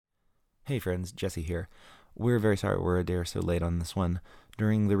Hey friends, Jesse here. We're very sorry we're a day or so late on this one.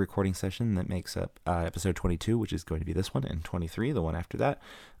 During the recording session that makes up episode 22, which is going to be this one, and 23, the one after that,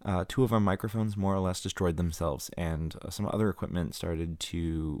 two of our microphones more or less destroyed themselves, and some other equipment started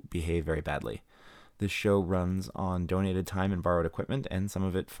to behave very badly. This show runs on donated time and borrowed equipment, and some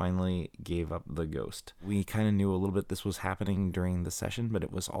of it finally gave up the ghost. We kind of knew a little bit this was happening during the session, but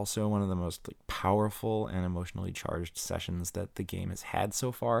it was also one of the most powerful and emotionally charged sessions that the game has had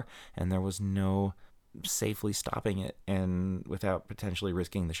so far, and there was no safely stopping it and without potentially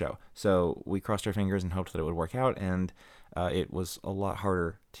risking the show. So we crossed our fingers and hoped that it would work out, and it was a lot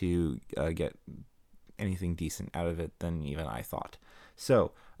harder to get anything decent out of it than even I thought.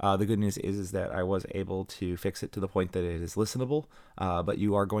 So the good news is that I was able to fix it to the point that it is listenable, but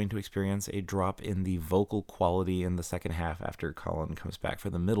you are going to experience a drop in the vocal quality in the second half after Colin comes back for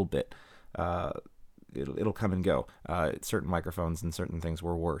the middle bit. It'll come and go. Certain microphones and certain things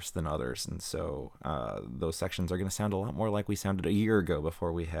were worse than others, and so those sections are going to sound a lot more like we sounded a year ago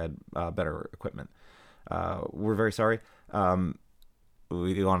before we had better equipment. We're very sorry.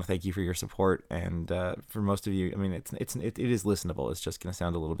 We want to thank you for your support, and for most of you, I mean, it is listenable. It's just going to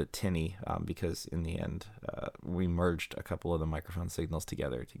sound a little bit tinny because in the end, we merged a couple of the microphone signals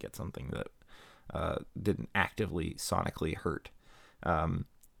together to get something that didn't actively sonically hurt.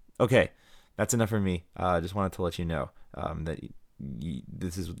 Okay, that's enough for me. I just wanted to let you know that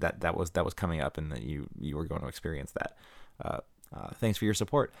that was coming up, and that you were going to experience that. Thanks for your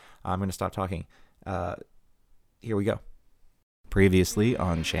support. I'm going to stop talking. Here we go. Previously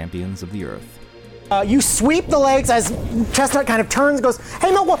on Champions of the Earth. You sweep the legs as Chestnut kind of turns and goes, "Hey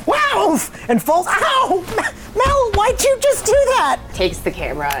Mel, wow!" and falls. Ow! Mel, why'd you just do that? Takes the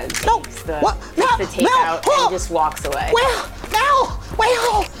camera and takes the tape Mel, out and just walks away. Well, Mel,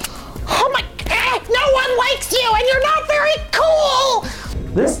 oh my God, no one likes you and you're not very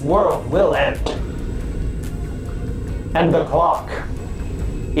cool! This world will end. And the clock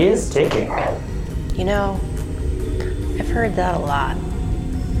is ticking. You know, I've heard that a lot.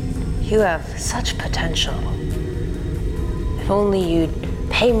 You have such potential. If only you'd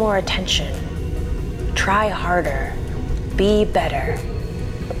pay more attention, try harder, be better.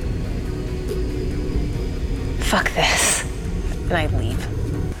 Fuck this. And I leave.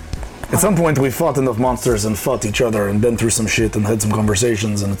 At some point we fought enough monsters and fought each other and been through some shit and had some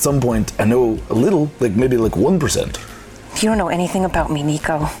conversations, and at some point I know a little, maybe 1%. You don't know anything about me,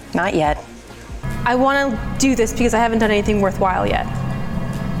 Nico. Not yet. I want to do this because I haven't done anything worthwhile yet.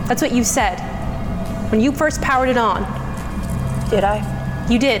 That's what you said when you first powered it on. Did I?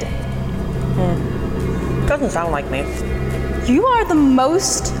 You did. Doesn't sound like me. You are the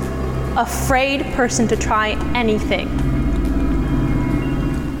most afraid person to try anything.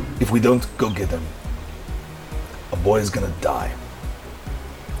 If we don't go get him, a boy is gonna die.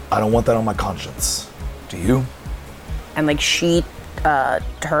 I don't want that on my conscience. Do you? And she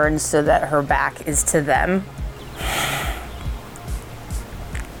turns so that her back is to them.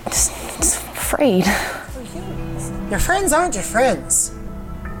 Just afraid. Your friends aren't your friends.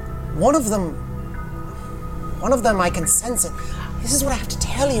 One of them I can sense it. This is what I have to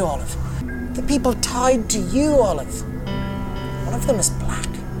tell you, Olive. The people tied to you, Olive. One of them is black.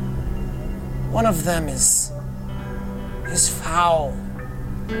 One of them is foul.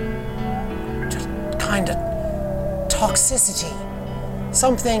 Just kind of toxicity.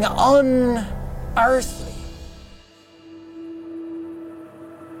 Something unearthly.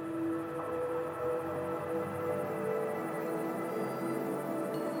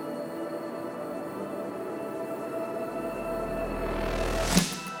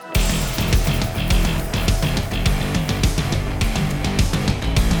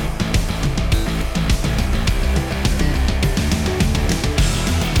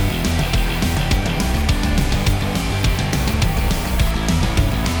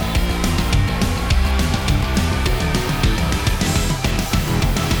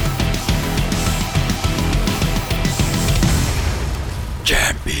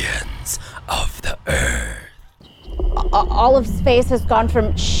 Champions of the Earth. Olive's face has gone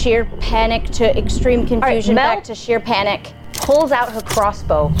from sheer panic to extreme confusion back to sheer panic. Pulls out her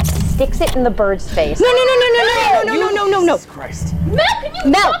crossbow, sticks it in the bird's face. No. Jesus Christ. Mel, can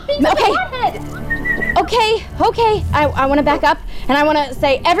you stop being so hard-headed? Okay. I want to back up, and I want to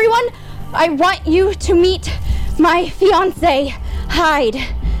say, everyone, I want you to meet my fiancé, Hyde.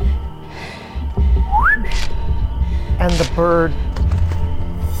 And the bird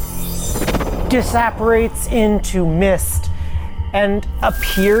disapparates into mist and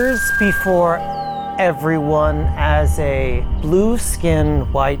appears before everyone as a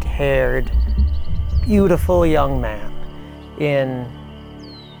blue-skinned, white-haired, beautiful young man in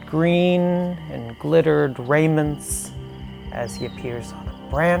green and glittered raiments as he appears on a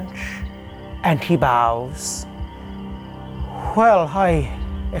branch, and he bows. Well, I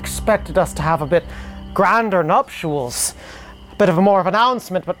expected us to have a bit grander nuptials, a bit of a more of an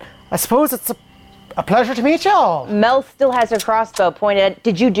announcement, but I suppose it's a pleasure to meet y'all. Mel still has her crossbow pointed.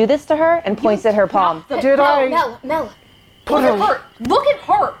 Did you do this to her? And points at her palm. Did I? Mel. Put her. Look at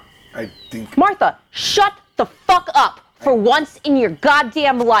her. I think. Martha, shut the fuck up for once in your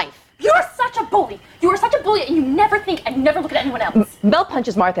goddamn life. You're such a bully. You are such a bully, and you never think and never look at anyone else. Mel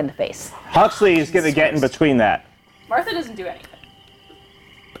punches Martha in the face. Huxley is going to get in between that. Martha doesn't do anything.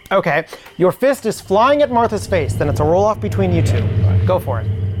 Okay, your fist is flying at Martha's face, then it's a roll-off between you two. Go for it.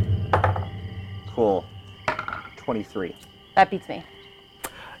 Cool. 23. That beats me.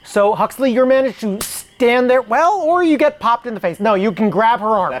 So, Huxley, you're managed to stand there, well, or you get popped in the face. No, you can grab her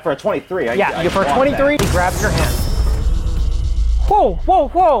arm. For a 23, Yeah, for a 23, he grabs your hand.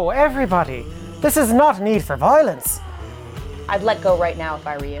 Whoa, everybody. This is not a need for violence. I'd let go right now if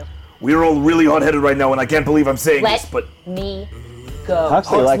I were you. We're all really hot-headed right now, and I can't believe I'm saying this, but me go.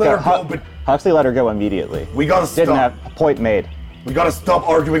 Huxley, let her go, but Huxley let her go immediately. we gotta stop. Didn't have a point made. We gotta stop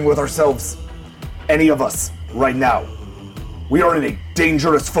arguing with ourselves. Any of us, right now. We are in a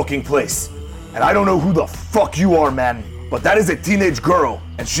dangerous fucking place. And I don't know who the fuck you are, man, but that is a teenage girl,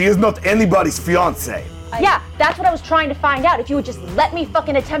 and she is not anybody's fiance. Yeah, that's what I was trying to find out. If you would just let me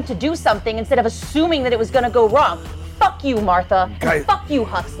fucking attempt to do something instead of assuming that it was gonna go wrong. Fuck you, Martha. And fuck you,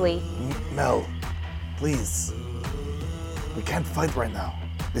 Huxley. Mel, please. We can't fight right now.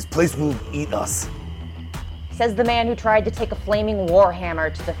 This place will eat us. Says the man who tried to take a flaming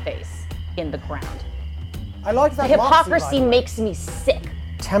warhammer to the face in the ground. I like The that hypocrisy makes me sick.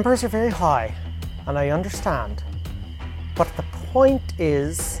 Tempers are very high, and I understand. But the point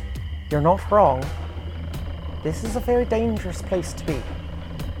is, you're not wrong. This is a very dangerous place to be.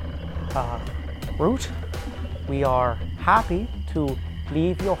 Root, we are happy to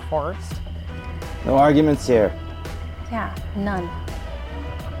leave your forest. No arguments here. Yeah, none.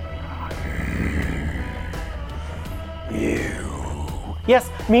 Yes,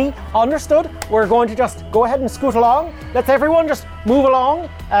 me, understood. We're going to just go ahead and scoot along. Let's everyone just move along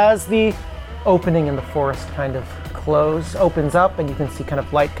as the opening in the forest kind of opens up, and you can see kind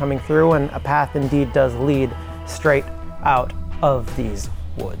of light coming through, and a path indeed does lead straight out of these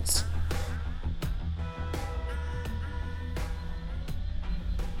woods.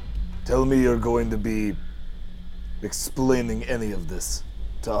 Tell me you're going to be explaining any of this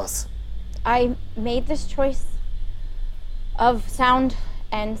to us. I made this choice of sound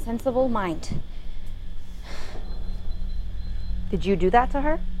and sensible mind. Did you do that to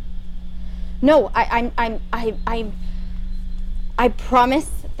her? No, I promise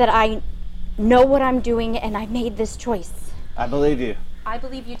that I know what I'm doing, and I made this choice. I believe you. I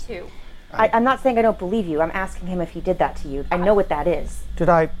believe you too. I'm not saying I don't believe you. I'm asking him if he did that to you. I know what that is. Did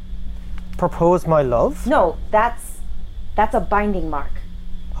I propose my love? No, that's a binding mark.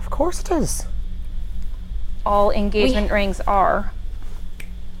 Of course it is. All engagement rings are.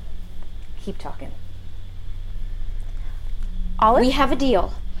 Keep talking. Olive? We have a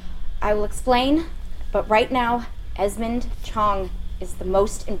deal. I will explain, but right now, Esmond Chong is the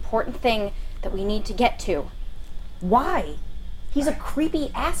most important thing that we need to get to. Why? He's a creepy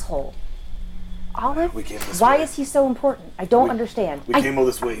asshole. Olive, We came this why way. is he so important? I don't understand. We came all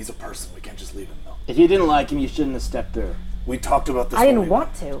this way. He's a person. We can't just leave him, though. If you didn't like him, you shouldn't have stepped through. We talked about this. I when didn't we-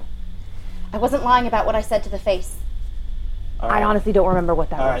 want to. I wasn't lying about what I said to the face. I honestly don't remember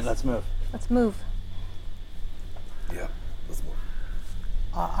what that All was. right, let's move. Let's move. Yeah, let's move.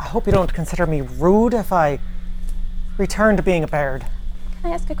 I hope you don't consider me rude if I return to being a bird.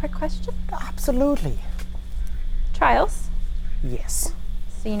 Can I ask a quick question? Absolutely. Trials. Yes.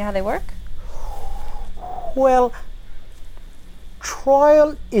 So you know how they work? Well,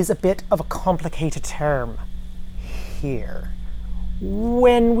 trial is a bit of a complicated term here.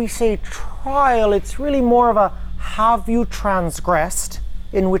 When we say trial, it's really more of a have you transgressed,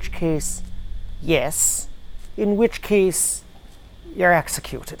 in which case, yes, in which case, you're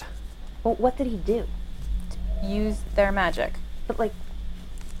executed. Well, what did he do? Use their magic. But like,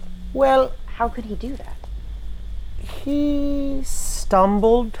 Well, how could he do that? he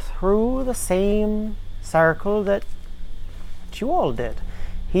stumbled through the same circle that you all did.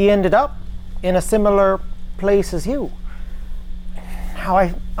 He ended up in a similar place as you. Now,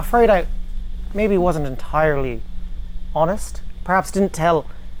 I'm afraid I maybe wasn't entirely honest. Perhaps didn't tell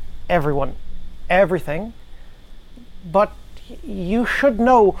everyone everything. But you should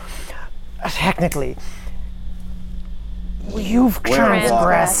know, technically, you've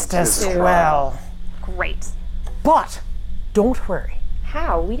transgressed as well. Great. But don't worry.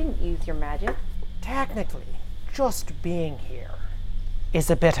 How? We didn't use your magic. Technically, just being here is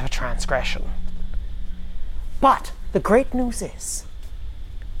a bit of a transgression. But the great news is,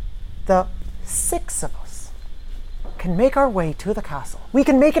 the 6 of us can make our way to the castle. We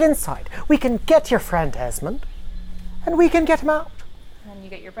can make it inside. We can get your friend Esmond, and we can get him out. And then you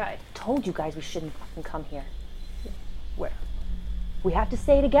get your bride. Told you guys we shouldn't fucking come here. Where? We have to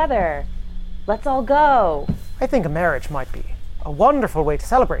stay together. Let's all go. I think a marriage might be a wonderful way to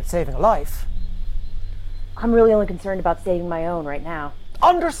celebrate saving a life. I'm really only concerned about saving my own right now.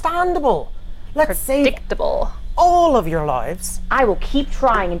 Understandable. Let's save Predictable. all of your lives. I will keep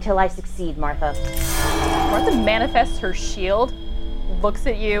trying until I succeed, Martha. Martha manifests her shield, looks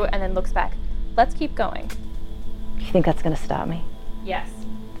at you, and then looks back. Let's keep going. You think that's gonna stop me? Yes.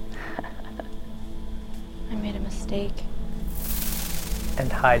 I made a mistake.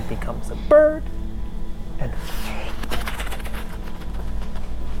 And Hyde becomes a bird and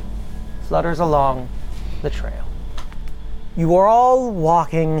flutters along the trail. You are all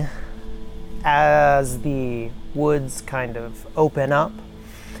walking as the woods kind of open up,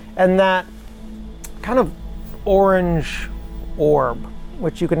 and that kind of orange orb,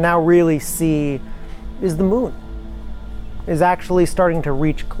 which you can now really see is the moon, is actually starting to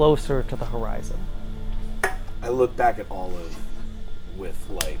reach closer to the horizon. I look back at Olive with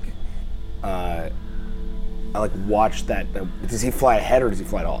I watch that. Does he fly ahead or does he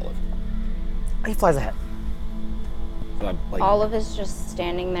fly to Olive? He flies ahead. So I'm like, Olive is just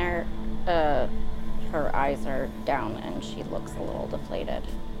standing there. Her eyes are down and she looks a little deflated.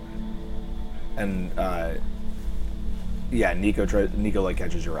 and yeah, Nico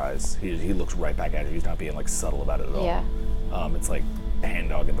catches your eyes. He looks right back at you. He's not being subtle about it at all. Yeah. It's like a hand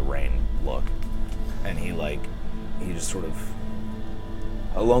dog in the rain look, and he just sort of.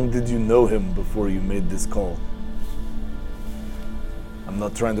 How long did you know him before you made this call? I'm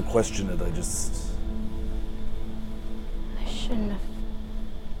not trying to question it. I shouldn't have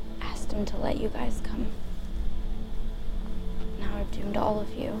asked him to let you guys come. Now I've doomed all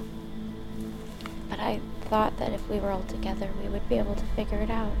of you. But I thought that if we were all together, we would be able to figure it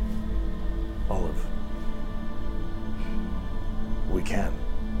out. Olive. We can.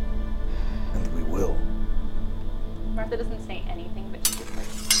 And we will. Martha doesn't say anything, but she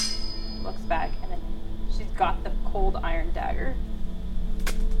just looks back, and then she's got the cold iron dagger.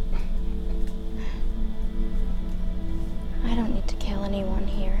 I don't need to kill anyone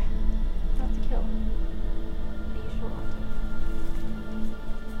here. Not to kill. But you should want to.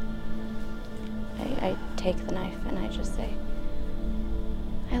 I take the knife and I just say,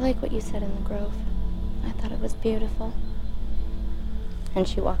 I like what you said in the grove. I thought it was beautiful. And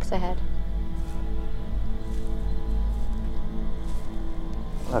she walks ahead.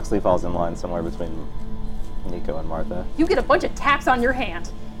 Huxley falls in line somewhere between Nico and Martha. You get a bunch of taps on your hand.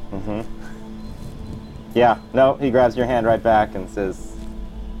 Mm-hmm. Yeah, no, he grabs your hand right back and says,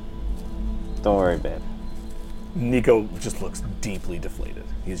 "Don't worry, babe." Nico just looks deeply deflated.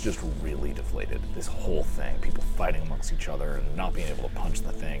 He's just really deflated. This whole thing, people fighting amongst each other and not being able to punch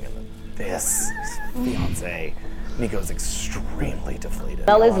the thing, and then this, his fiance. Nico's extremely deflated.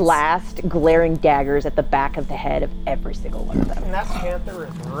 Bella's last glaring daggers at the back of the head of every single one of them. And that panther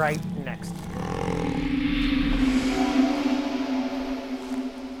is right next to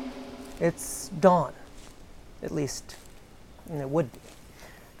you. It's dawn. At least, it would be.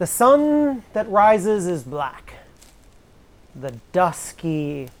 The sun that rises is black. The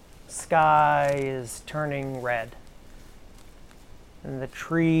dusky sky is turning red. And the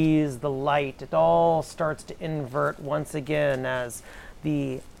trees, the light, it all starts to invert once again as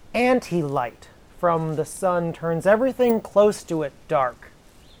the anti-light from the sun turns everything close to it dark,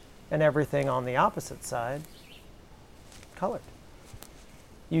 and everything on the opposite side colored.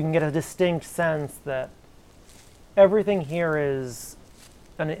 You can get a distinct sense that everything here is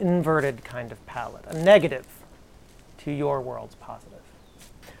an inverted kind of palette, a negative to your world's positive.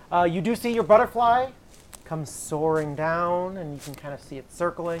 You do see your butterfly come soaring down, and you can kind of see it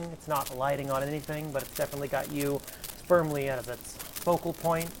circling. It's not lighting on anything, but it's definitely got you firmly at its focal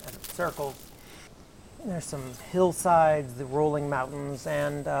point as it circles. There's some hillsides, the rolling mountains,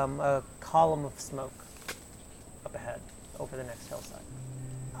 and a column of smoke up ahead over the next hillside.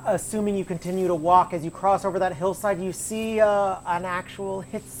 Assuming you continue to walk, as you cross over that hillside, you see an actual,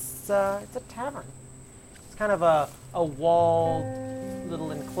 it's a tavern. It's kind of a walled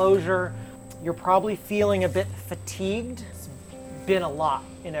little enclosure. You're probably feeling a bit fatigued. It's been a lot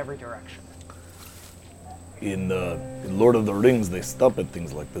in every direction. In Lord of the Rings, they stop at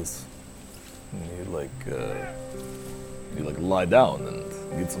things like this. You lie down and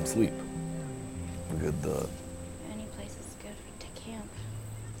get some sleep. Any place is good to camp.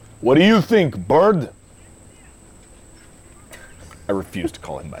 What do you think, bird? I refuse to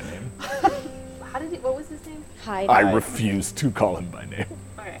call him by name. What was his name? Hyde. I refuse to call him by name.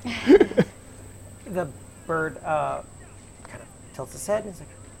 Okay. The bird kind of tilts his head and is like,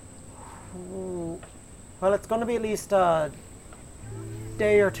 "Ooh, well, it's going to be at least a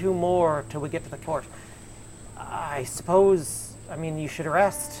day or two more till we get to the court. I suppose, you should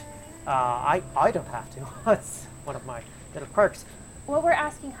rest. I don't have to. That's one of my little perks. What we're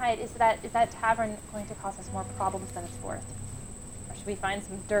asking, Hyde, is that tavern going to cause us more problems than it's worth? Or should we find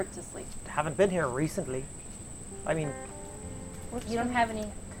some dirt to sleep? Haven't been here recently. You don't have any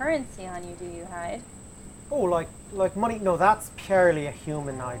currency on you, do you, Hyde? Oh, like money? No, that's purely a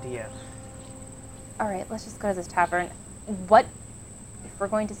human idea. All right, let's just go to this tavern. What, if we're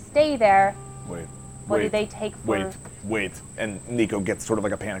going to stay there, what do they take for... Wait. And Nico gets sort of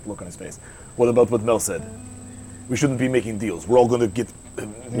like a panicked look on his face. What about what Mel said? We shouldn't be making deals. We're all going to get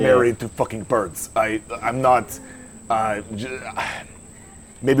married to fucking birds. I'm not...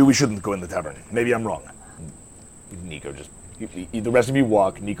 maybe we shouldn't go in the tavern. Maybe I'm wrong. Nico just... The rest of you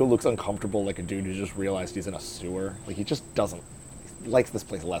walk. Nico looks uncomfortable, like a dude who just realized he's in a sewer. Like, he just doesn't... He likes this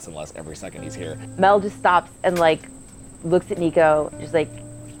place less and less every second he's here. Mel just stops and looks at Nico, just like,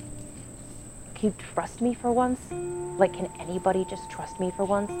 can you trust me for once? Can anybody just trust me for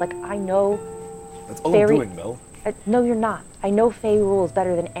once? I know... That's all I'm doing, Mel. No, you're not. I know Fae rules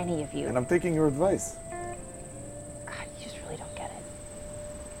better than any of you. And I'm taking your advice. God, you just really don't get it.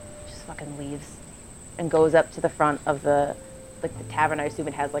 Just fucking leaves and goes up to the front of the tavern. I assume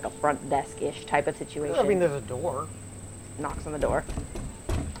it has a front desk-ish type of situation. There's a door. Knocks on the door.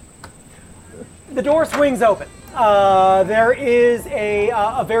 The door swings open. There is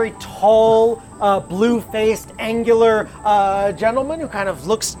a very tall, blue-faced, angular gentleman who kind of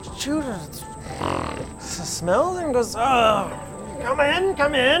looks at you, smells, and goes, come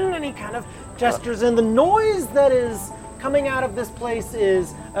in, and he kind of gestures in. The noise that is coming out of this place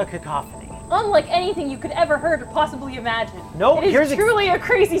is a cacophony. Unlike anything you could ever heard or possibly imagine. No, it is truly a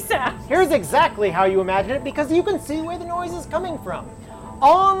crazy sound. Here's exactly how you imagine it, because you can see where the noise is coming from.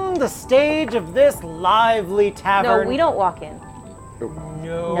 On the stage of this lively tavern... No, we don't walk in.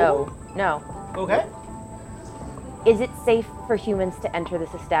 No. No. Okay. Is it safe for humans to enter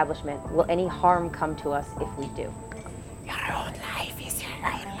this establishment? Will any harm come to us if we do? Your own life is your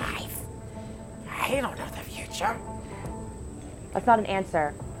own life. I don't know the future. That's not an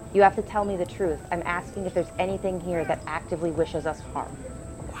answer. You have to tell me the truth. I'm asking if there's anything here that actively wishes us harm.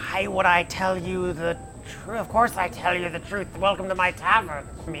 Why would I tell you the truth? Of course I tell you the truth. Welcome to my tavern.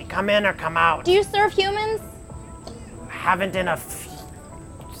 Come in or come out. Do you serve humans? Haven't in a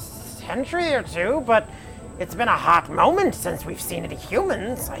century or two, but it's been a hot moment since we've seen any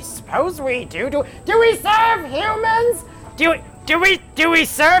humans. I suppose we do. Do we serve humans? Do we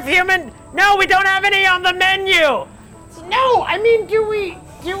serve human? No, we don't have any on the menu. No,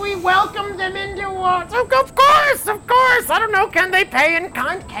 do we welcome them into what? Of course. I don't know, can they pay in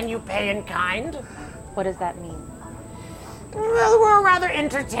kind? Can you pay in kind? What does that mean? Well, we're a rather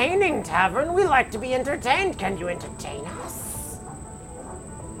entertaining tavern. We like to be entertained. Can you entertain us?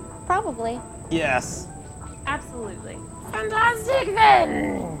 Probably. Yes. Absolutely. Fantastic,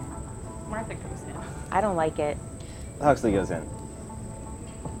 then. Martha goes in. I don't like it. Huxley goes in.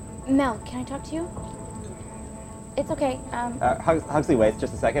 Mel, can I talk to you? It's okay. Huxley waits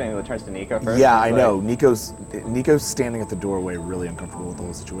just a second and returns to Nico first. Yeah, I know. Nico's standing at the doorway, really uncomfortable with the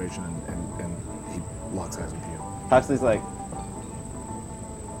whole situation, and he locks eyes with you. Huxley's like,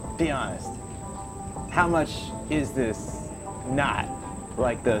 be honest. How much is this not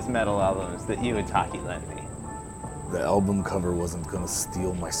like those metal albums that you and Taki lent me? The album cover wasn't gonna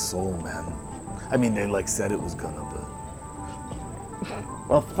steal my soul, man. They said it was gonna, but...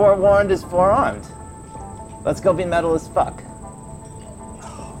 Well, forewarned is forearmed. Let's go be metal as fuck.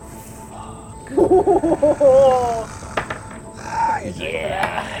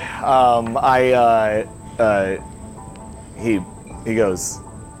 He goes,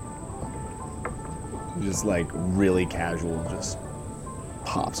 just really casual, just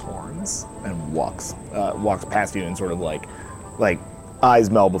pops horns and walks past you and sort of like eyes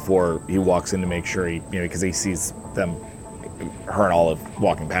Mel before he walks in to make sure because he sees them, her and Olive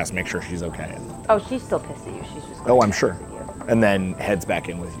walking past, make sure she's okay. Oh, she's still pissed at you. She's just. Oh, I'm sure. And then heads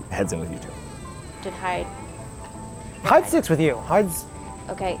in with you two. Did Hyde? Hyde sits with you. Hyde's...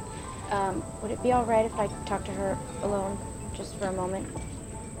 Okay. Would it be all right if I talk to her alone, just for a moment?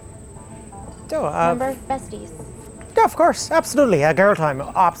 Remember, besties. Yeah, of course, absolutely. Girl time,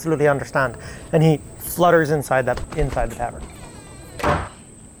 absolutely understand. And he flutters inside the tavern.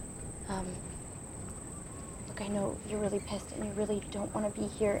 Look, I know you're really pissed and you really don't want to be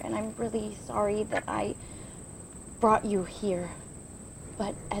here, and I'm really sorry that I brought you here.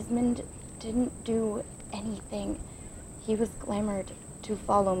 But Esmond didn't do anything. He was glamored to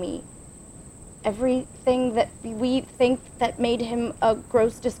follow me. Everything that we think that made him a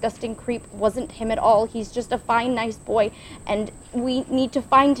gross, disgusting creep wasn't him at all. He's just a fine, nice boy, and we need to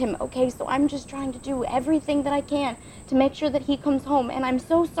find him, okay? So I'm just trying to do everything that I can to make sure that he comes home, and I'm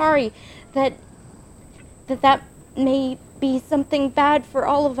so sorry that may be something bad for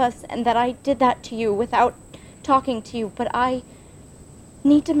all of us, and that I did that to you without talking to you, but I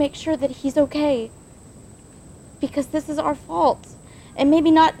need to make sure that he's okay, because this is our fault. And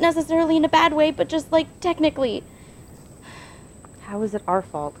maybe not necessarily in a bad way, but just, like, technically. How is it our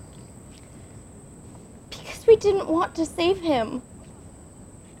fault? Because we didn't want to save him.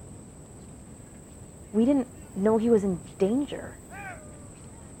 We didn't know he was in danger.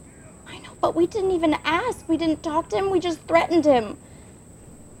 I know, but we didn't even ask. We didn't talk to him. We just threatened him.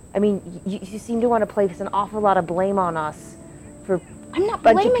 I mean, you seem to want to place an awful lot of blame on us for I'm not a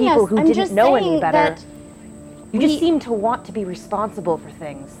bunch of blaming people us. who I'm didn't just know any saying better. that You just seem to want to be responsible for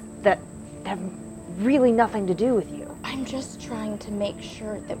things that have really nothing to do with you. I'm just trying to make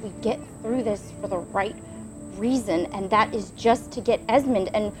sure that we get through this for the right reason, and that is just to get Esmond,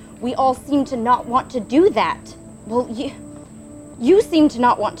 and we all seem to not want to do that. Well, you seem to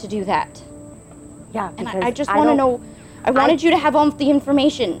not want to do that. Yeah, and because I just want to know, I wanted you to have all the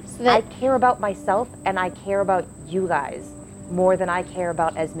information so that... I care about myself, and I care about you guys more than I care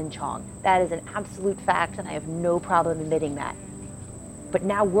about Esmond Chong. That is an absolute fact, and I have no problem admitting that. But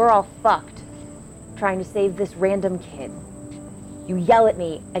now we're all fucked, trying to save this random kid. You yell at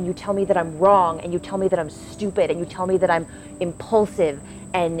me, and you tell me that I'm wrong, and you tell me that I'm stupid, and you tell me that I'm impulsive,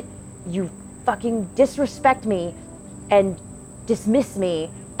 and you fucking disrespect me, and dismiss me,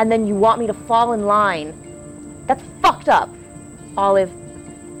 and then you want me to fall in line. That's fucked up, Olive.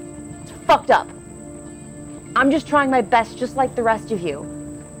 It's fucked up. I'm just trying my best, just like the rest of you.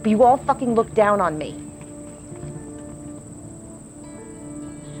 But you all fucking look down on me.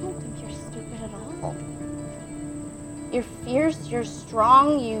 I don't think you're stupid at all. You're fierce, you're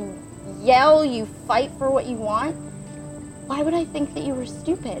strong, you yell, you fight for what you want. Why would I think that you were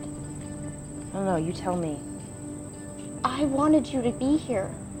stupid? I don't know, you tell me. I wanted you to be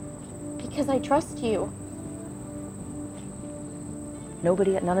here because I trust you.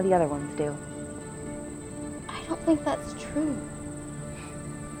 None of the other ones do. I don't think that's true.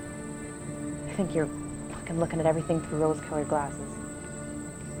 I think you're fucking looking at everything through rose-colored glasses.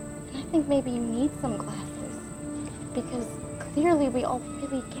 And I think maybe you need some glasses, because clearly we all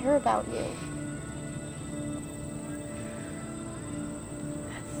really care about you.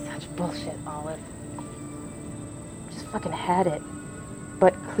 That's such bullshit, Olive. Just fucking had it.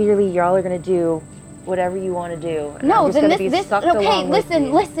 But clearly y'all are gonna do whatever you want to do. No, then this okay,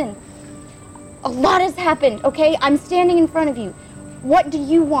 listen. A lot has happened, okay? I'm standing in front of you. What do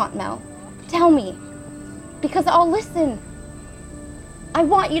you want, Mel? Tell me. Because I'll listen. I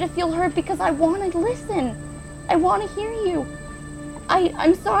want you to feel heard because I want to listen. I want to hear you.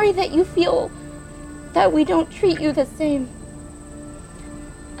 I'm sorry that you feel that we don't treat you the same.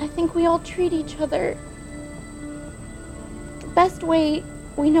 I think we all treat each other the best way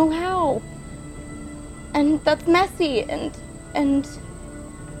we know how. And that's messy and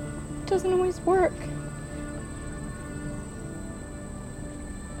doesn't always work.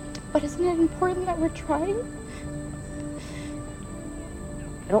 But isn't it important that we're trying?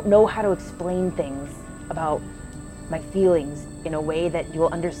 I don't know how to explain things about my feelings in a way that you'll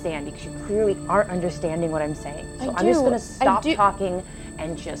understand, because you clearly aren't understanding what I'm saying. So I'm just gonna stop talking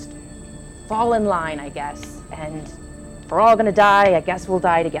and just fall in line, I guess. And if we're all gonna die, I guess we'll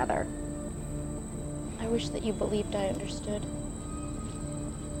die together. I wish that you believed I understood.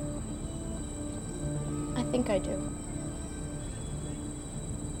 I think I do.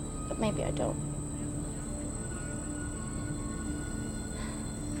 But maybe I don't.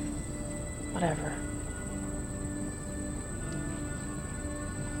 Whatever.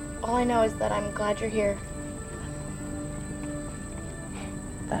 All I know is that I'm glad you're here.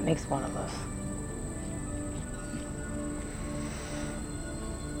 That makes one of us.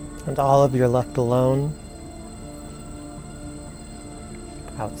 And Olive, you're left alone.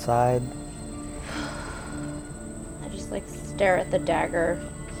 Outside. I just stare at the dagger.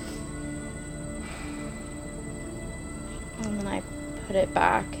 And then I put it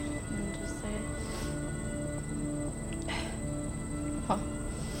back and just say, huh,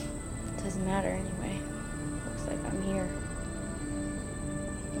 it doesn't matter anyway. Looks like I'm here.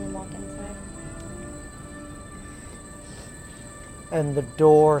 And walk inside. And the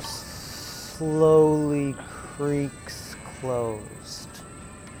door slowly creaks closed.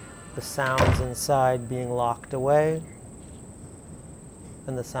 The sounds inside being locked away,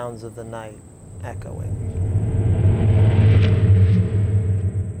 and the sounds of the night echoing.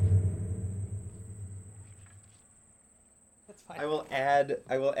 I will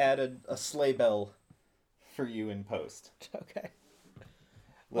add a sleigh bell for you in post. Okay.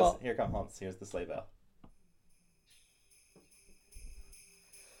 Listen, here comes. Here's the sleigh bell.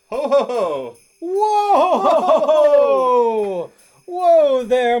 Ho ho ho! Whoa! Whoa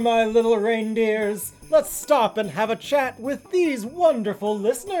there, my little reindeers. Let's stop and have a chat with these wonderful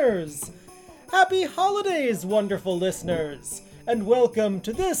listeners. Happy holidays, wonderful listeners, and welcome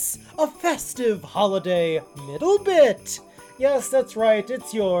to this, a festive holiday middle bit. Yes, that's right,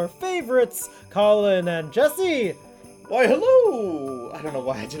 it's your favorites, Colin and Jesse. Why, hello! I don't know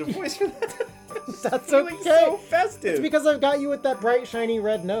why I did a voice for that. That's okay. So festive. It's because I've got you with that bright, shiny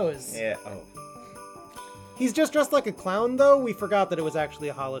red nose. Yeah, oh. He's just dressed like a clown, though. We forgot that it was actually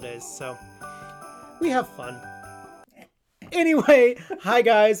a holidays, so we have fun. Anyway, hi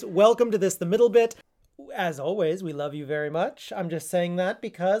guys, welcome to this, the middle bit. As always, we love you very much. I'm just saying that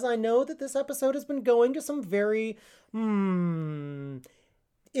because I know that this episode has been going to some very,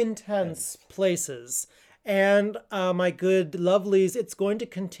 intense places. And my good lovelies, it's going to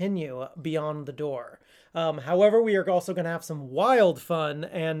continue beyond the door. However, we are also going to have some wild fun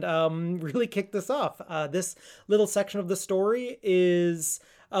and really kick this off. This little section of the story is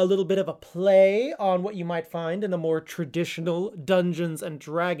a little bit of a play on what you might find in a more traditional Dungeons and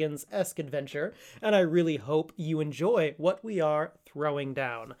Dragons-esque adventure, and I really hope you enjoy what we are throwing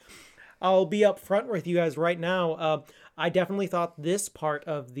down. I'll be up front with you guys right now. I definitely thought this part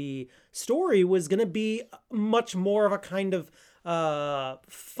of the story was going to be much more of a kind of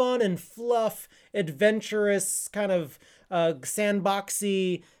fun and fluff, adventurous, kind of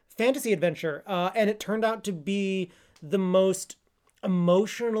sandboxy fantasy adventure. And it turned out to be the most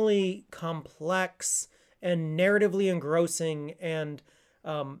emotionally complex and narratively engrossing and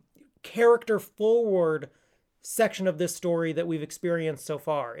character forward section of this story that we've experienced so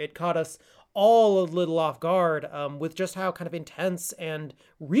far. It caught us all a little off guard with just how kind of intense and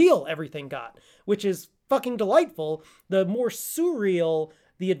real everything got, which is fucking delightful. The more surreal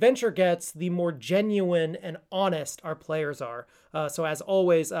the adventure gets, the more genuine and honest our players are. So as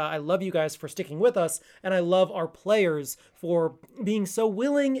always, I love you guys for sticking with us, and I love our players for being so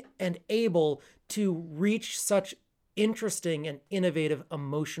willing and able to reach such interesting and innovative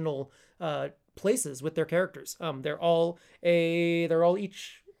emotional places with their characters. They're all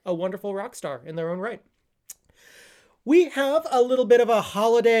each a wonderful rock star in their own right. We have a little bit of a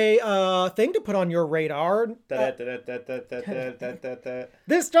holiday thing to put on your radar.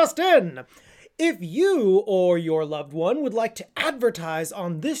 This just in. If you or your loved one would like to advertise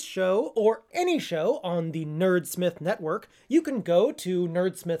on this show or any show on the Nerdsmith network, you can go to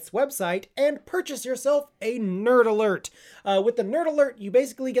Nerdsmith's website and purchase yourself a Nerd Alert. With the Nerd Alert, you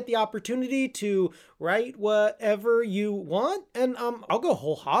basically get the opportunity to write whatever you want, and I'll go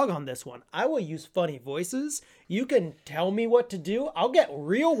whole hog on this one. I will use funny voices. You can tell me what to do. I'll get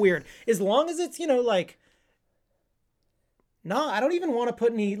real weird. As long as it's, no, I don't even want to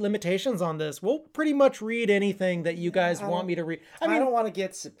put any limitations on this. We'll pretty much read anything that you guys want me to read. I don't want to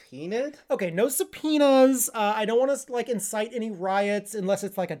get subpoenaed. Okay, no subpoenas. I don't want to incite any riots unless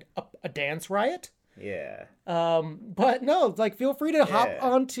it's like a dance riot. Yeah. But no, feel free to hop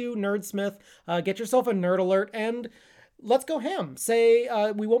onto Nerdsmith, get yourself a Nerd Alert, and let's go ham. Say,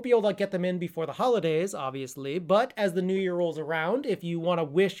 we won't be able to get them in before the holidays, obviously, but as the new year rolls around, if you want to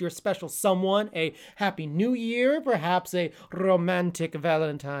wish your special someone a happy new year, perhaps a romantic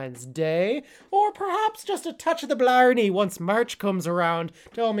Valentine's Day, or perhaps just a touch of the blarney once March comes around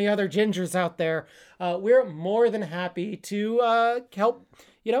to all me other gingers out there, we're more than happy to help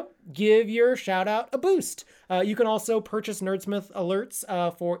give your shout out a boost. You can also purchase Nerdsmith alerts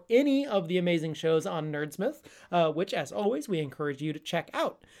for any of the amazing shows on Nerdsmith, which, as always, we encourage you to check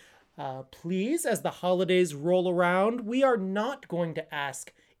out. Please, as the holidays roll around, we are not going to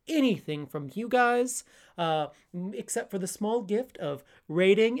ask anything from you guys, except for the small gift of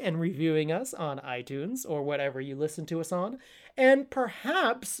rating and reviewing us on iTunes or whatever you listen to us on. And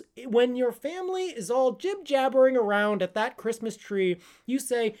perhaps when your family is all jib-jabbering around at that Christmas tree, you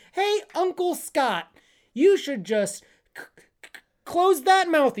say, "Hey, Uncle Scott, you should just close that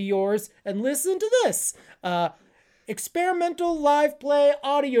mouth of yours and listen to this. Experimental live play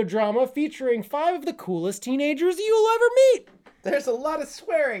audio drama featuring 5 of the coolest teenagers you'll ever meet." There's a lot of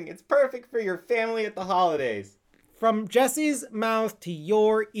swearing. It's perfect for your family at the holidays. From Jesse's mouth to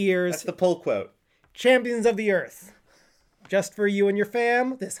your ears. That's the pull quote. Champions of the Earth. Just for you and your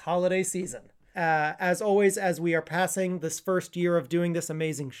fam this holiday season. as always, as we are passing this first year of doing this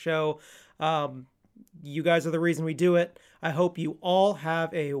amazing show, you guys are the reason we do it. I hope you all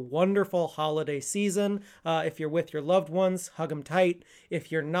have a wonderful holiday season. If you're with your loved ones, hug them tight.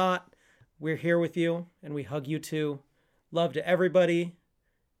 If you're not, we're here with you, and we hug you too. Love to everybody,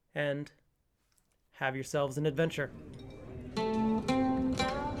 and have yourselves an adventure.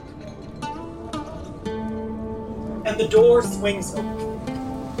 And the door swings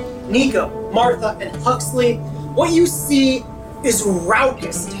open. Nico, Martha, and Huxley, what you see is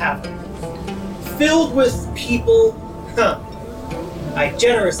raucous tavern, filled with people, I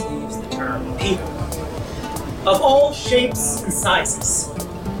generously use the term people, of all shapes and sizes.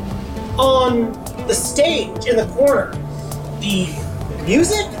 On the stage in the corner, the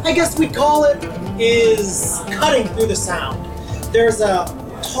music, I guess we'd call it, is cutting through the sound. There's a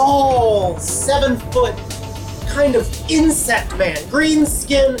tall, 7-foot kind of insect man, green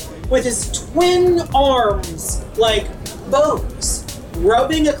skin, with his twin arms like bows,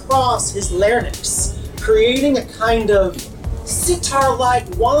 rubbing across his larynx, creating a kind of sitar-like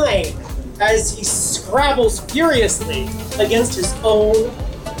whine as he scrabbles furiously against his own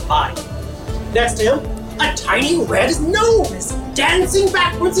body. Next to him, a tiny red gnome is dancing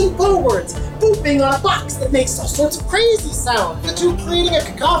backwards and forwards, booping on a box that makes all sorts of crazy sounds, the two creating a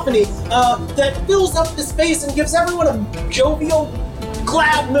cacophony that fills up the space and gives everyone a jovial,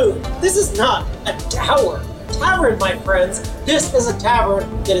 glad mood. This is not a tavern, my friends. This is a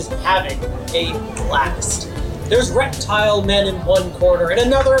tavern that is having a blast. There's reptile men in one corner, and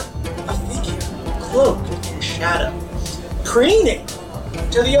another, a figure cloaked in shadow. Preening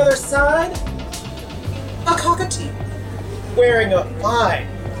to the other side, a cockatoo, wearing a fine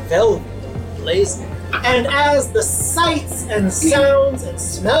velvet blazer. And as the sights and sounds and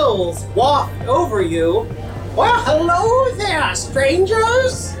smells waft over you, well, hello there,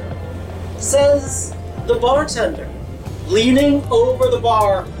 strangers, says the bartender, leaning over the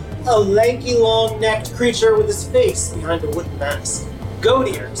bar, a lanky, long-necked creature with his face behind a wooden mask. Goat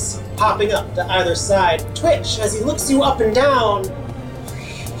ears popping up to either side twitch as he looks you up and down.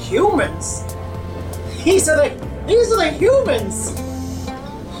 Humans? These are the humans!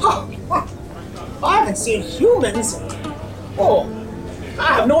 Oh, I haven't seen humans. Oh,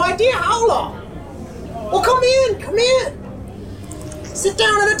 I have no idea how long. Well, come in. Sit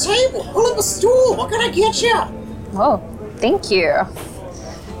down at a table, pull up a stool. What can I get you? Oh, thank you.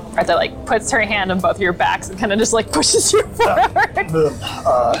 Martha puts her hand on both your backs and kind of just pushes you forward.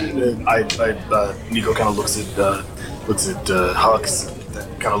 Nico kind of looks at Hux.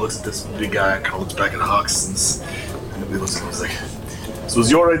 Kind of looks at this big guy, kind of looks back at Hux, and he looks at him. He's like, "This was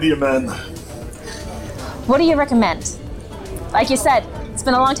your idea, man." What do you recommend? Like you said, it's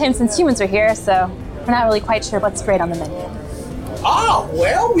been a long time since humans were here, so we're not really quite sure what's great on the menu. Oh,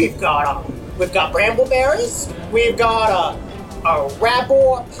 well, we've got brambleberries. We've got a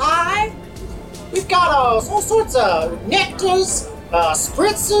rabor pie. We've got all sorts of nectars,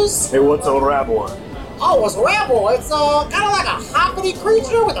 spritzers. Hey, what's a rabor? Oh, what's a rabor? It's kind of like a hoppity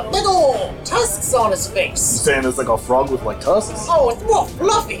creature with a big old tusks on his face. You saying it's like a frog with tusks? Oh, it's more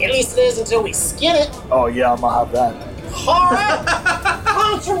fluffy. At least it is until we skin it. Oh yeah, I'm gonna have that. All right.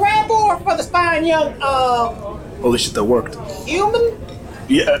 Contra rabor for the fine young Holy shit, that worked. human.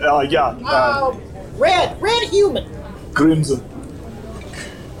 Yeah. Red human. Crimson.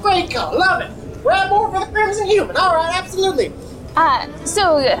 Great color, love it. Rabor for the crimson human. All right, absolutely.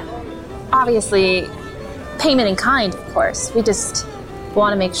 So obviously, payment in kind, of course. We just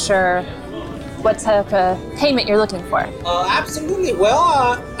want to make sure what type of payment you're looking for. Absolutely.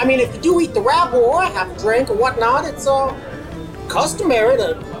 Well, if you do eat the rabor, have a drink or whatnot, it's customary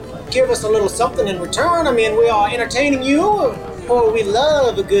to give us a little something in return. We are entertaining you, or we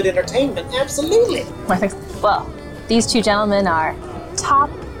love a good entertainment. Absolutely. Well, these two gentlemen are top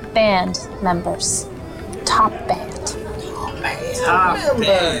band members. Top band. Top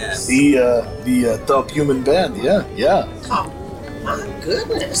members. The top human band. Yeah. Oh, my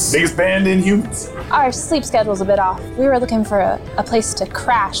goodness. Biggest band in humans. Our sleep schedule's a bit off. We were looking for a place to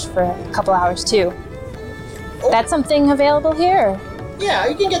crash for a couple hours too. That's something available here? Yeah,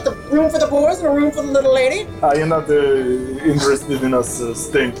 you can get the room for the boys and a room for the little lady. You're not interested in us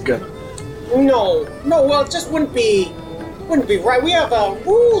staying together? No, well, it just wouldn't be right. We have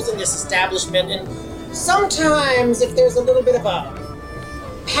rules in this establishment, and sometimes if there's a little bit of a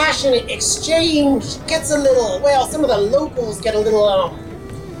passionate exchange, gets a little, some of the locals get a little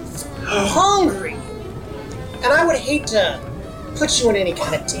hungry. And I would hate to put you in any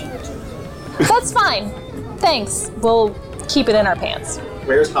kind of danger. That's fine. Thanks. We'll keep it in our pants.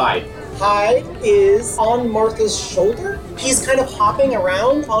 Where's Hyde? Hyde is on Martha's shoulder. He's kind of hopping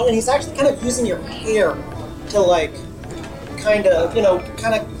around and he's actually kind of using your hair to like, kind of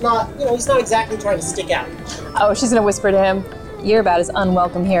not, he's not exactly trying to stick out. Oh, she's gonna whisper to him, "You're about as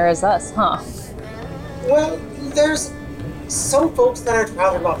unwelcome here as us, huh?" Well, there's some folks that I'd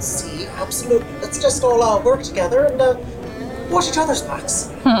rather not see. Absolutely. Let's just all work together and watch each other's backs.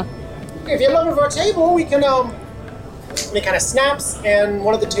 If you're looking for a table, we can, and it kind of snaps, and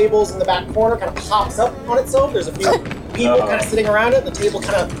one of the tables in the back corner kind of pops up on itself. There's a few people kind of sitting around it. The table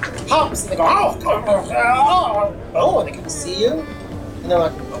kind of pops, and they go, oh, and they kind of see you. And they're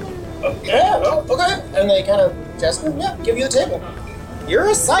like, okay. And they kind of gesture, give you the table.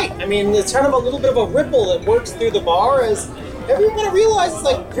 You're a sight. I mean, it's kind of a little bit of a ripple that works through the bar as everyone realizes,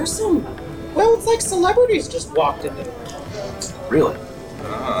 like, there's some, it's like celebrities just walked in there. Really?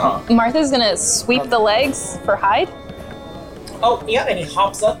 Martha's gonna sweep the legs for Hyde. Oh, yeah, and he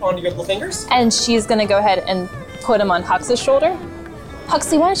hops up onto your little fingers. And she's gonna go ahead and put him on Hux's shoulder.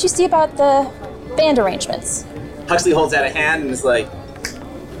 Huxley, why don't you see about the band arrangements? Huxley holds out a hand and is like,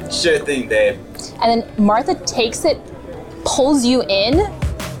 "Sure thing, babe." And then Martha takes it, pulls you in,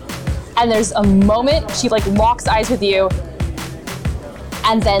 and there's a moment she like locks eyes with you,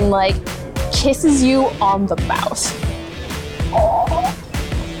 and then like kisses you on the mouth.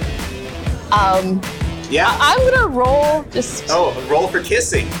 Yeah. I'm gonna roll just. Oh, roll for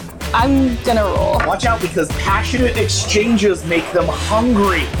kissing. I'm gonna roll. Watch out, because passionate exchanges make them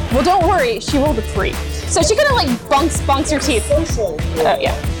hungry. Well, don't worry. She rolled a 3, so she kind of like bunks your teeth. Social. Oh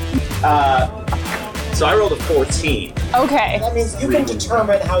yeah. So I rolled a 14. Okay. That means you can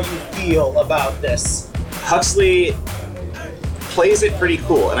determine how you feel about this. Huxley plays it pretty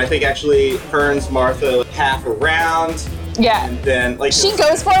cool, and I think actually turns Martha half around. Yeah. And then, like, she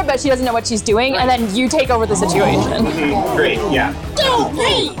goes for it, but she doesn't know what she's doing, and then you take over the situation. Great, yeah. Don't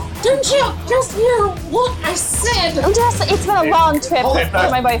you just hear what I said? It's been a long trip with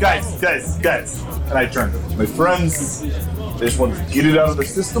my boyfriend. Guys. And I turn to them. My friends, they just want to get it out of their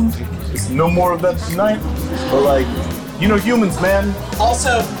system. There's no more of that tonight. But like, humans, man.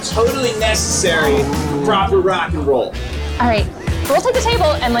 Also, totally necessary, proper rock and roll. All right, we'll take the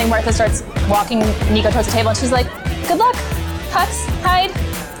table, and like Martha starts walking Nico towards the table, and she's like, "Good luck, Hux, Hyde."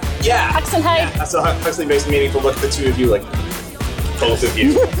 Yeah. Hux and Hyde. Yeah. So Huxley makes a meaningful look at the two of you, like, both of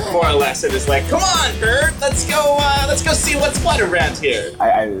you, more or less, and is like, "Come on, Bert, let's go see what's what around here."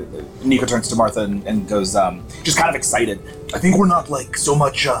 Nico turns to Martha and goes, just kind of excited. I think we're not like so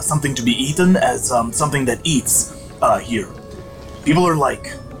much something to be eaten as something that eats here. People are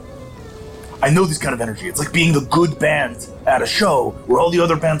like, I know this kind of energy. It's like being the good band at a show where all the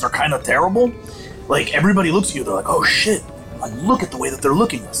other bands are kind of terrible. Like, everybody looks at you, they're like, oh shit, like, look at the way that they're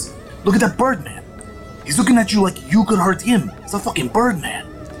looking at us. Look at that Birdman. He's looking at you like you could hurt him. It's a fucking Birdman.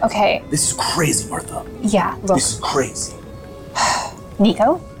 Okay. This is crazy, Martha. Yeah, look. This is crazy.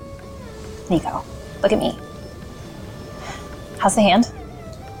 Nico, look at me. How's the hand?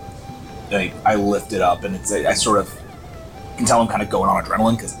 I lift it up, and I sort of can tell I'm kind of going on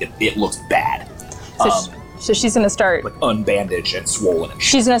adrenaline because it looks bad. So she's gonna start like unbandaged and swollen. And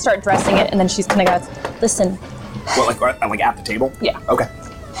she's gonna start dressing it, and then she's gonna go, "Listen." Well, like at the table? Yeah. Okay.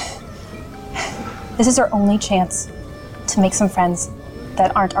 This is our only chance to make some friends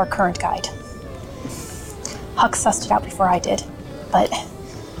that aren't our current guide. Hux sussed it out before I did, but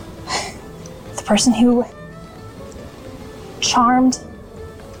the person who charmed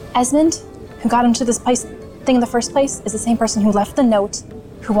Esmond, who got him to this thing in the first place, is the same person who left the note,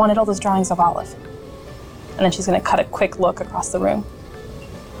 who wanted all those drawings of Olive. And then she's gonna cut a quick look across the room.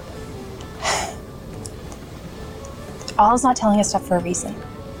 Olive's not telling us stuff for a reason,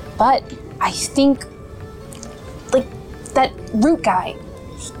 but I think, like, that Root guy,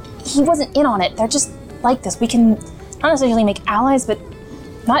 he wasn't in on it. They're just like this. We can not necessarily make allies, but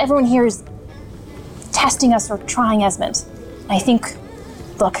not everyone here is testing us or trying Esmond. I think,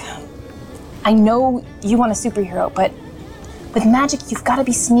 look, I know you want a superhero, but with magic, you've got to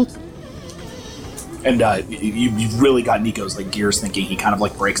be sneaky. And you've really got Nico's like gears thinking. He kind of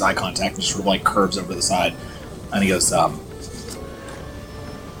like breaks eye contact and just sort of like curves over to the side. And he goes,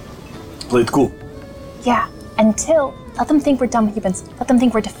 play it cool. Yeah, let them think we're dumb humans. Let them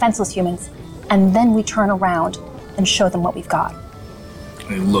think we're defenseless humans. And then we turn around and show them what we've got. And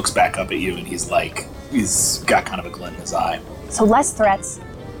he looks back up at you and he's got kind of a glint in his eye. So less threats,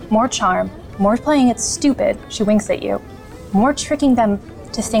 more charm, more playing it stupid, she winks at you, more tricking them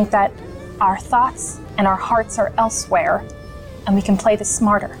to think that our thoughts and our hearts are elsewhere, and we can play this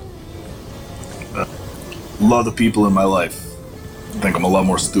smarter. A lot of people in my life think I'm a lot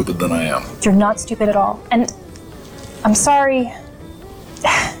more stupid than I am. You're not stupid at all. And I'm sorry.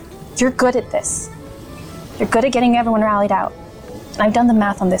 You're good at this. You're good at getting everyone rallied out. And I've done the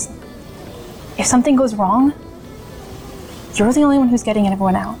math on this. If something goes wrong, you're the only one who's getting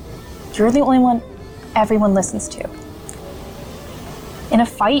everyone out. You're the only one everyone listens to. In a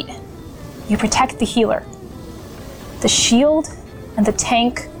fight, you protect the healer. The shield and the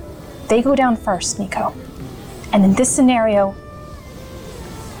tank, they go down first, Nico. And in this scenario,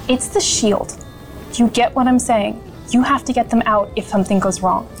 it's the shield. Do you get what I'm saying? You have to get them out if something goes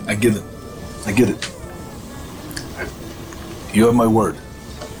wrong. I get it. You have my word.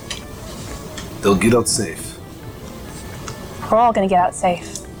 They'll get out safe. We're all gonna get out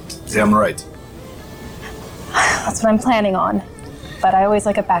safe. Damn right. That's what I'm planning on. But I always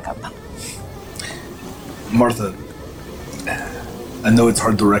like a backup. Martha, I know it's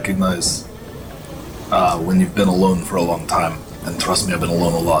hard to recognize when you've been alone for a long time. And trust me, I've been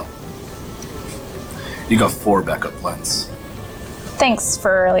alone a lot. You got 4 backup plans. Thanks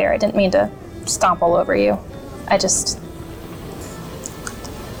for earlier. I didn't mean to stomp all over you. It's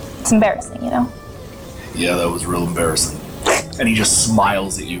embarrassing, you know? Yeah, that was real embarrassing. And he just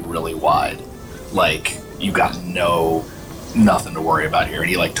smiles at you really wide. Like, you got nothing to worry about here. And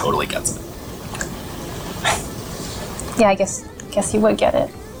he, like, totally gets it. Yeah, I guess you would get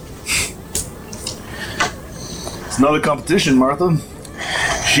it. It's not a competition, Martha.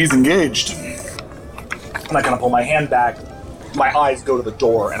 She's engaged. And I kind of pull my hand back. My eyes go to the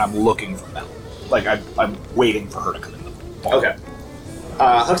door, and I'm looking for Mel. Like, I'm waiting for her to come in the door. Okay.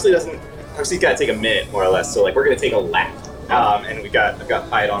 Huxley's got to take a minute, more or less, so, like, we're going to take a lap. And I've got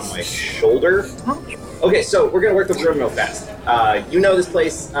Hyde on my shoulder. Okay, so we're going to work the room real fast. You know this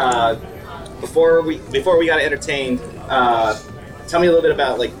place. Before we got entertained, tell me a little bit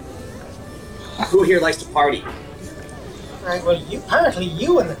about, like, who here likes to party? Right, well, apparently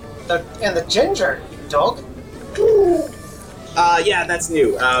you and the ginger, you dog. Yeah, that's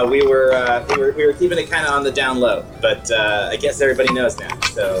new. We were keeping it kind of on the down low, but I guess everybody knows now.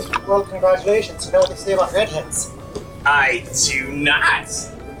 So. Well, congratulations. You know what they say about redheads? I do not.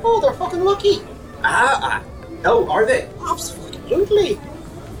 Oh, they're fucking lucky. Oh, are they? Absolutely.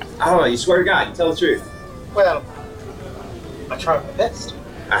 Oh, you swear to God, you tell the truth. Well, I try my best.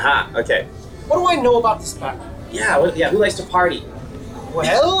 Okay. What do I know about this bar? Yeah, who likes to party?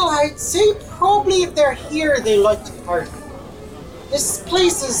 Well, I'd say probably if they're here, they like to party. This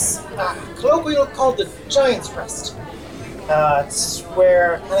place is colloquially called the Giant's Rest. It's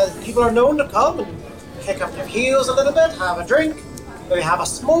where people are known to come and kick up their heels a little bit, have a drink, maybe have a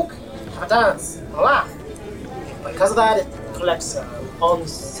smoke, have a dance, and a laugh. Because of that, it collects an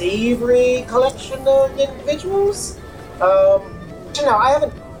unsavory collection of individuals. I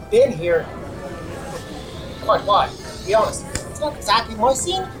haven't been here quite a while, to be honest. It's not exactly my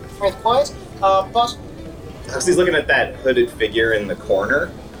scene, it's very quiet, but... Huxley's looking at that hooded figure in the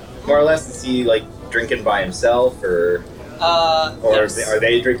corner, more or less. Is he, like, drinking by himself, or yes. Are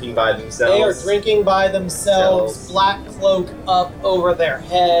they drinking by themselves? They are drinking by themselves, black cloak up over their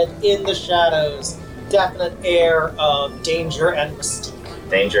head, in the shadows, definite air of danger and mystique.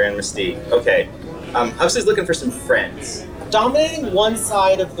 Danger and mystique, okay. Huxley's looking for some friends. Dominating one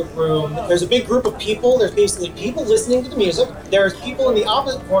side of the room, there's a big group of people. There's basically people listening to the music. There's people in the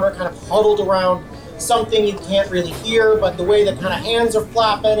opposite corner kind of huddled around something you can't really hear, but the way the kind of hands are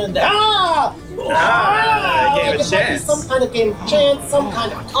flapping and game of chance. Some kind of game of chance, some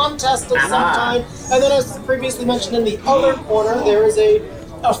kind of contest of some kind. And then, as previously mentioned, in the other corner, there is a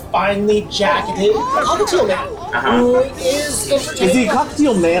finely jacketed cocktail man who is entertaining. Is he a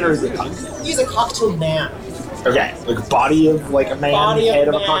cocktail man or is he a cocktail? He's a cocktail man. Okay, like a body of like a man, head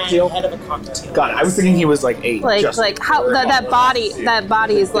of a cocktail. Head of a cocktail. God, I was thinking he was like a how that body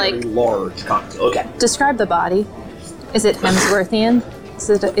is like very large cocktail. Okay. Describe the body. Is it Hemsworthian? Is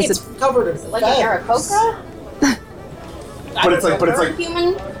It's covered in like an Aarakocra? But it's like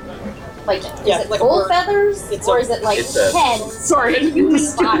human. Like, Yeah, is it like a full bird. feathers, or is it like head? Sorry,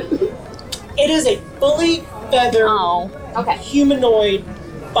 human body. It is a fully feathered, humanoid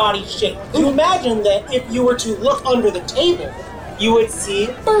body shape. You imagine that if you were to look under the table, you would see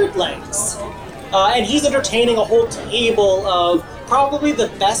bird legs. And he's entertaining a whole table of probably the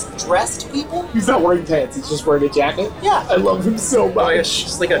best dressed people. He's not wearing pants, he's just wearing a jacket. Yeah. I love him so much. Oh, it's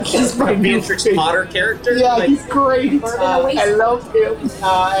just like a Beatrix Potter character. Yeah, like, he's great. I love him.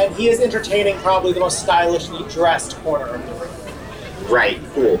 And he is entertaining probably the most stylishly dressed corner of the room. Right,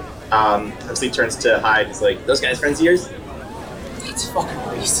 cool. Huxley turns to Hyde. He's like, "Those guys friends of yours?" It's fucking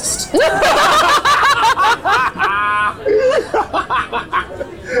racist.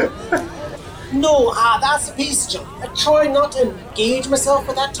 No, that's a piece, John. I try not to engage myself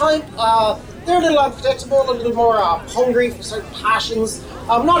at that time. they're a little unpredictable, a little more hungry for certain passions.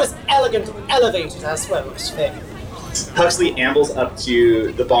 Not as elegant and elevated as well as Faye. Huxley ambles up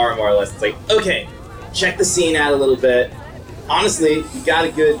to the bar more or less. It's like, okay, check the scene out a little bit. Honestly, you've got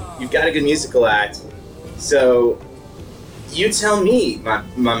a good musical act. So, you tell me,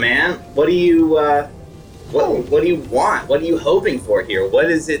 my man, what do you want? What are you hoping for here?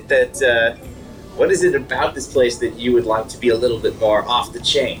 What is it about this place that you would like to be a little bit more off the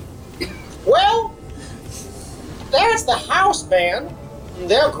chain? Well, there's the house band.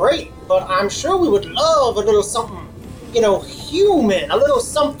 They're great, but I'm sure we would love a little something, human, a little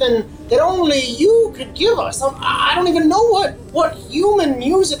something that only you could give us. I don't even know what human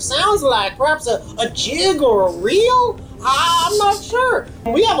music sounds like. Perhaps a jig or a reel? I'm not sure.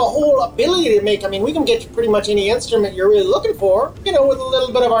 We have a whole ability to make, we can get you pretty much any instrument you're really looking for, with a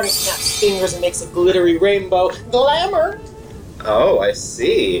little bit of our snaps fingers and makes a glittery rainbow. Glamour. Oh, I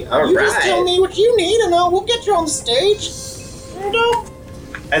see. All right. You just tell me what you need and we'll get you on the stage.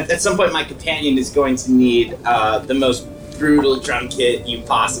 At some point, my companion is going to need the most brutal drum kit you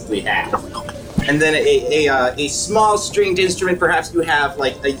possibly have. And then a small stringed instrument, perhaps you have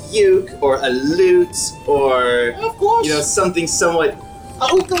like a uke or a lute or, of course, something somewhat...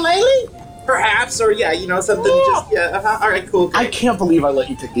 A ukulele? Perhaps, or something all right, cool. Great. I can't believe I let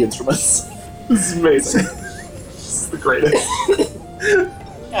you pick the instruments. This is amazing. This is the greatest.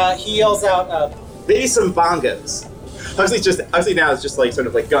 He yells out, maybe some bongos. Huxley now is just like sort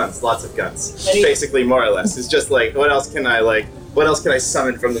of like guns, lots of guns. Basically, more or less. It's just like, what else can I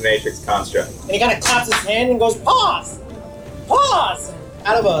summon from the Matrix construct? And he kind of claps his hand and goes, pause! Pause!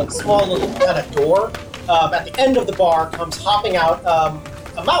 Out of a small little kind of door, at the end of the bar comes hopping out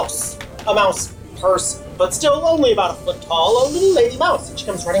a mouse person, but still only about a foot tall, a little lady mouse. And she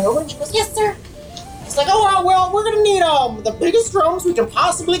comes running over and she goes, yes, sir. He's like, oh, well, we're gonna need the biggest drums we can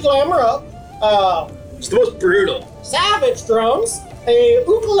possibly glamour up. It's the most brutal. Savage drums, a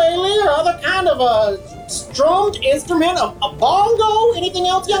ukulele or other kind of a strummed instrument, a bongo, anything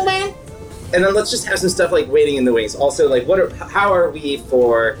else, young man? And then let's just have some stuff like waiting in the wings. Also, like, how are we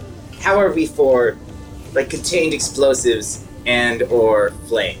for like contained explosives and or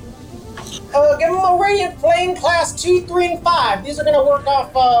flame? Give them a radiant flame class 2, 3, and 5. These are gonna work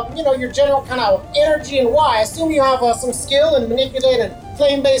off, your general kind of energy and why. I assume you have some skill in manipulating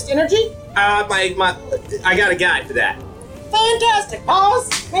flame-based energy? I got a guy for that. Fantastic.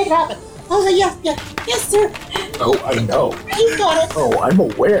 Pause. Make it happen. Oh, yeah. Yes, sir. Oh, I know. You got it. Oh, I'm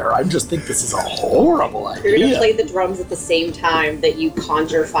aware. I just think this is a horrible idea. You're gonna play the drums at the same time that you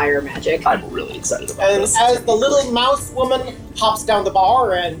conjure fire magic. I'm really excited about this. And as the little mouse woman hops down the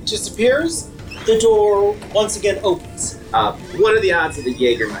bar and disappears, the door once again opens. What are the odds of the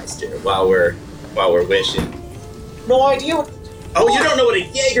Jägermeister while we're wishing? No idea. Oh, you don't know what a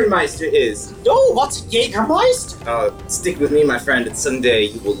Jägermeister is? No, what's a Jägermeister? Stick with me, my friend, and someday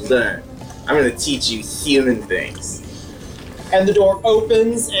you will learn. I'm gonna teach you human things. And the door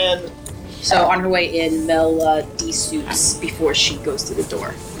opens, and... So on her way in, Mel de-suits before she goes through the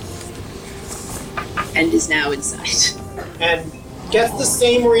door. And is now inside. And gets the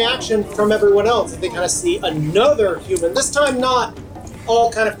same reaction from everyone else. They kind of see another human, this time not all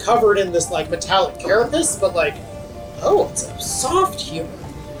kind of covered in this, like, metallic carapace, but like, oh, it's a soft human.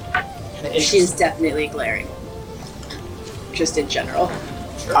 She is definitely glaring. Just in general.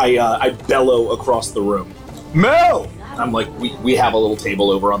 I bellow across the room. Mel! I'm like, we have a little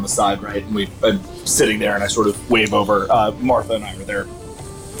table over on the side, right? And I'm sitting there and I sort of wave over. Martha and I are there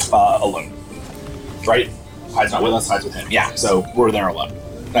alone. Right? Hyde's not with us, Hyde's with him. Yeah, so we're there alone.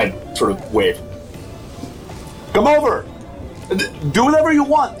 I sort of wave. Come over! Do whatever you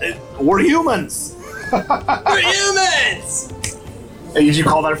want. We're humans! We're humans! Hey, did you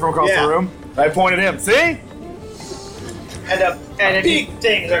call that from across the room? I pointed at him. See? And big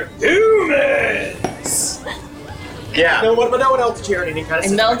things are humans! Yeah. No one else cheering, and he kind of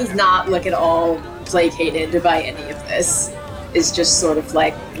And Mel does not look at all placated by any of this. Is just sort of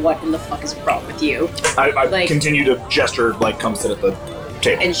like, what in the fuck is wrong with you? I continue to gesture, like, come sit at the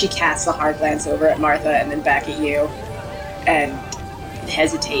table. And she casts a hard glance over at Martha and then back at you, and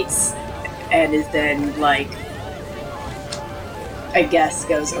hesitates, and is then like, I guess,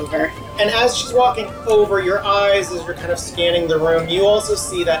 goes over. And as she's walking over, your eyes, as you're kind of scanning the room, you also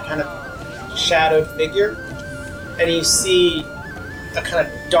see that kind of shadowed figure, and you see a kind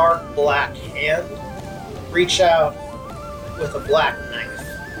of dark black hand reach out with a black knife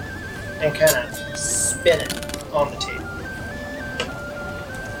and kind of spin it on the table.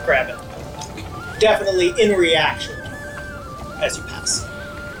 Grab it. Definitely in reaction as you pass.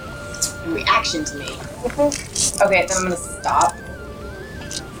 In reaction to me? Okay, then I'm gonna stop.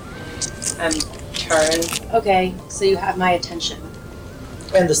 Turn. Okay, so you have my attention.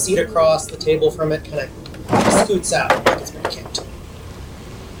 And the seat across the table from it kind of scoots out like it's been kicked.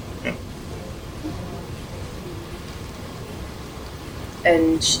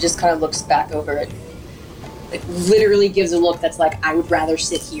 And she just kind of looks back over it. Like, literally gives a look that's like, I would rather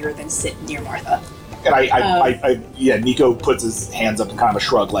sit here than sit near Martha. And Nico puts his hands up and kind of a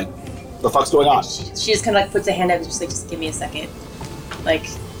shrug, like, the fuck's going on? She just kind of like puts a hand up and just like, just give me a second. Like,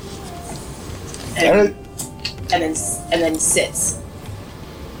 and then sits.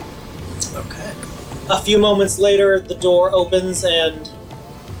 Okay. A few moments later, the door opens and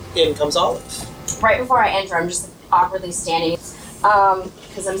in comes Olive. Right before I enter, I'm just awkwardly standing,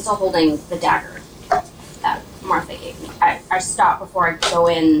 because I'm still holding the dagger that Martha gave me. I stop before I go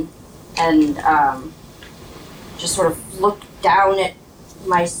in and just sort of look down at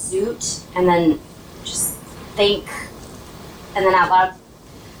my suit and then just think, and then out loud,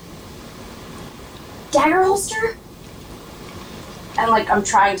 dagger holster? And like I'm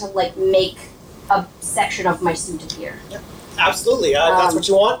trying to like make a section of my suit appear. Yep. Absolutely, that's what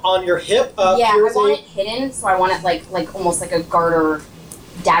you want on your hip. I want it hidden, so I want it like almost like a garter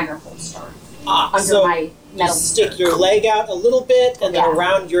dagger holster under my metal. Stick your leg out a little bit, and then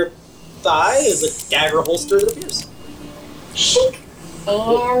around your thigh is a dagger holster that appears. Shake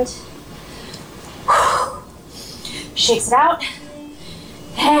and shakes it out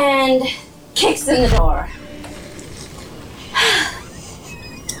and kicks in the door.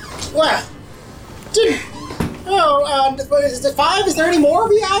 Well, is it 5? Is there any more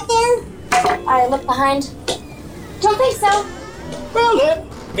of you out there? I look behind. Don't think so. Well then,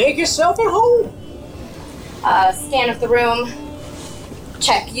 make yourself at home. Scan of the room.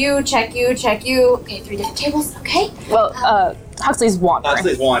 Check you, check you, check you. Okay, 3 different tables. Okay. Well, Huxley's wandering.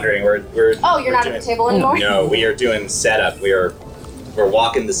 Huxley's wandering. We're Oh, you're not at the table anymore? No, we are doing setup. We're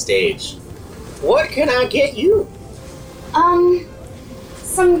walking the stage. What can I get you?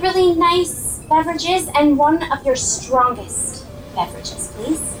 Some really nice beverages and one of your strongest beverages,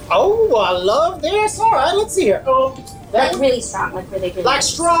 please. Oh, I love this. All right, let's see here. Like really strong, like really, really. Like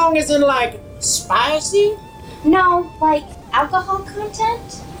strong as in like spicy? No, like alcohol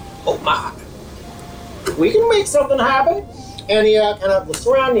content. Oh my. We can make something happen. And he kind of looks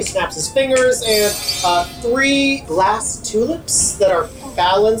around, he snaps his fingers, and 3 glass tulips that are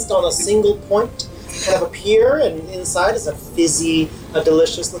balanced on a single point kind of appear, and inside is a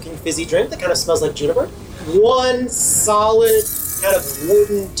delicious-looking fizzy drink that kind of smells like juniper. 1 solid kind of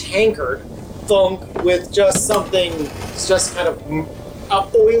wooden tankard thunk with just something, just kind of an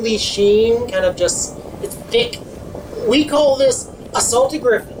oily sheen, kind of just, it's thick. We call this a salty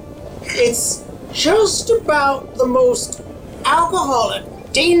griffin. It's just about the most alcoholic,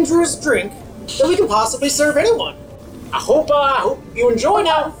 dangerous drink that we can possibly serve anyone. I hope you enjoy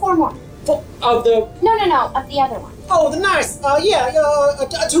now. 4 more. Of the... No, of the other one. Oh, the nice,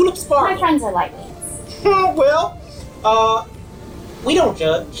 a tulip sparkle. My friends are lightweights. Well, we don't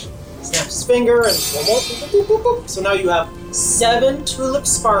judge. Snaps his finger and 1 more. Boop, boop, boop, boop. So now you have 7 tulip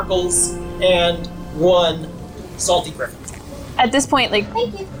sparkles and 1 salty griffin. At this point, like,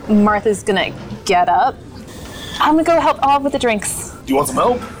 Thank you. Martha's gonna get up. I'm gonna go help Olive with the drinks. Do you want some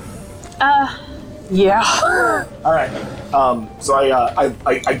help? Yeah. All right. So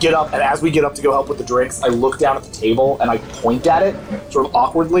I get up, and as we get up to go help with the drinks, I look down at the table and I point at it, sort of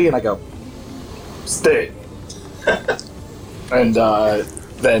awkwardly, and I go, "Stay." And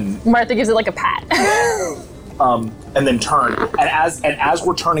then Martha gives it like a pat. and then turn. And as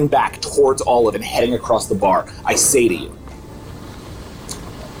we're turning back towards Olive and heading across the bar, I say to you,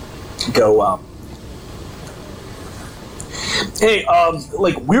 hey,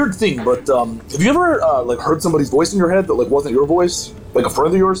 like, weird thing, but have you ever like heard somebody's voice in your head that like wasn't your voice, like a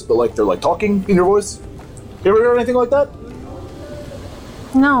friend of yours, but like they're like talking in your voice? You ever heard anything like that?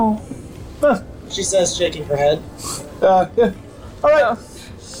 No. She says, shaking her head. Yeah. All right.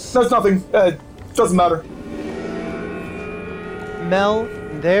 That's nothing. Doesn't matter. Mel,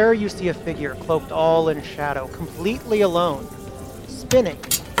 there you see a figure cloaked all in shadow, completely alone, spinning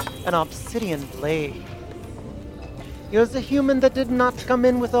an obsidian blade. He was a human that did not come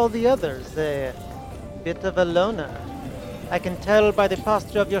in with all the others, a bit of a loner. I can tell by the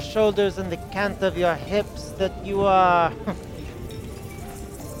posture of your shoulders and the cant of your hips that you are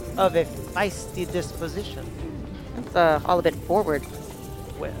of a feisty disposition. It's all a bit forward.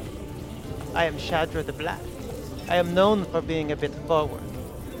 Well, I am Shadra the Black. I am known for being a bit forward.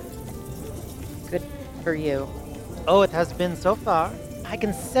 Good for you. Oh, it has been so far. I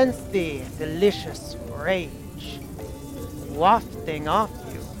can sense the delicious rage wafting off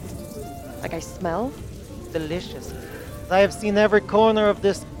you. Like I smell? Delicious. I have seen every corner of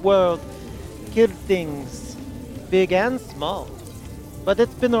this world, killed things, big and small. But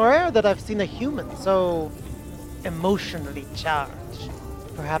it's been rare that I've seen a human so emotionally charged.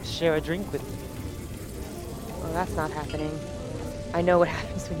 Perhaps share a drink with me. Well, that's not happening. I know what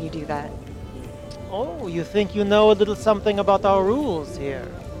happens when you do that. Oh, you think you know a little something about our rules here?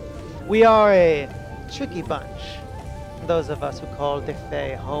 We are a tricky bunch. Those of us who call the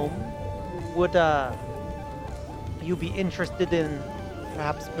Fae home. Would, you be interested in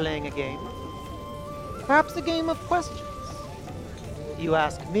perhaps playing a game? Perhaps a game of questions. You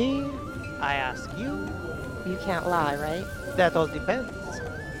ask me, I ask you. You can't lie, right? That all depends.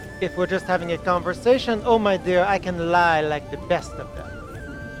 If we're just having a conversation, oh my dear, I can lie like the best of them.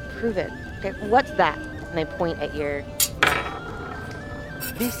 Prove it. Okay, what's that? And I point at your...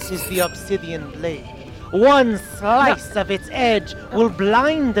 This is the Obsidian blade. One slice of its edge will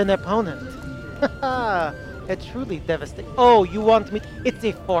blind an opponent. Haha, a truly devastating... Oh, you want me... It's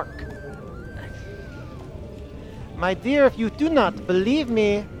a fork. My dear, if you do not believe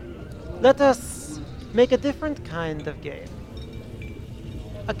me, let us make a different kind of game.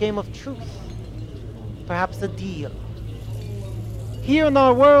 A game of truth. Perhaps a deal. Here in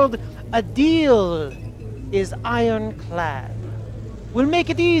our world, a deal is ironclad. We'll make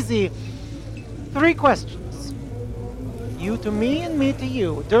it easy. 3 questions. You to me and me to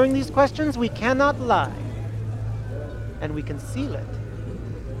you. During these questions, we cannot lie. And we can seal it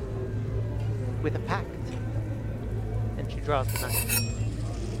with a pact. And she draws the knife.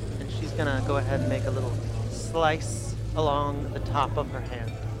 And she's gonna go ahead and make a little slice along the top of her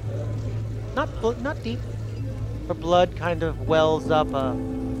hand. Not deep. Her blood kind of wells up a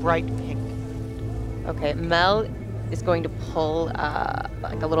bright pink. Okay, Mel is going to pull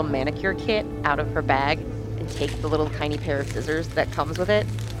like a little manicure kit out of her bag and take the little tiny pair of scissors that comes with it.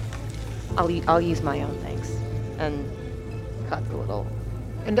 I'll use my own, thanks. And cut the little...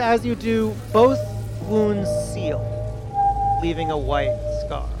 And as you do, both wounds seal, leaving a white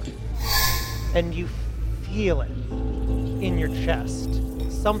scar. And you feel it in your chest.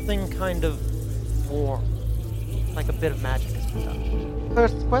 Something kind of warm, like a bit of magic has been done.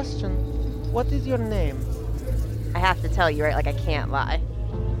 First question, what is your name? I have to tell you, right? Like, I can't lie.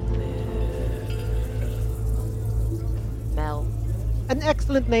 Mel. An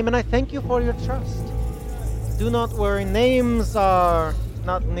excellent name, and I thank you for your trust. Do not worry, names are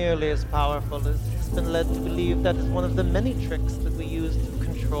not nearly as powerful as has been led to believe. That is one of the many tricks that we use to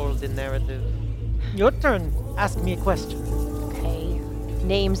control the narrative. Your turn. Ask me a question. Okay.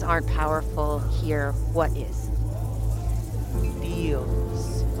 Names aren't powerful here. What is?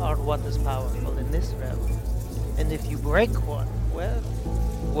 Deals are what is powerful in this realm. And if you break one, well,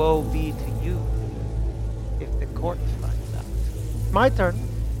 woe be to you if the court finds out. My turn.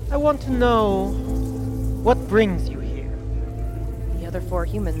 I want to know what brings you here. The other 4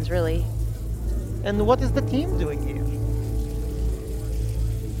 humans, really. And what is the team doing here?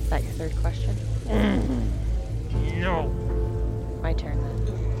 Is that your third question? No. My turn, then.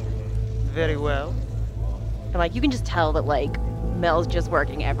 Very well. And, like, you can just tell that, like, Mel's just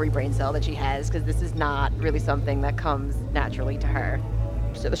working every brain cell that she has, because this is not really something that comes naturally to her.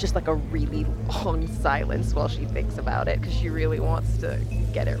 So there's just, like, a really long silence while she thinks about it, because she really wants to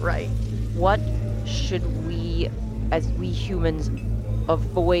get it right. What should we, as we humans,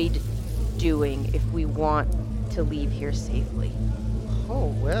 avoid doing if we want to leave here safely? Oh,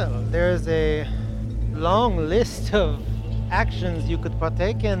 well, there's a long list of actions you could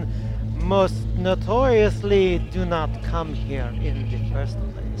partake in. Most notoriously, do not come here in the first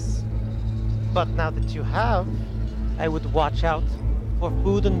place. But now that you have, I would watch out for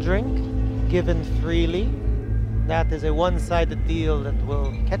food and drink given freely. That is a one-sided deal that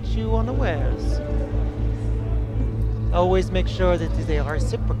will catch you unawares. Always make sure that it is a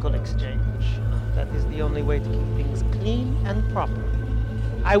reciprocal exchange. That is the only way to keep things clean and proper.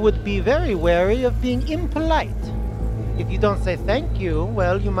 I would be very wary of being impolite. If you don't say thank you,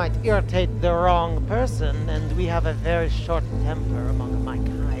 well, you might irritate the wrong person, and we have a very short temper among my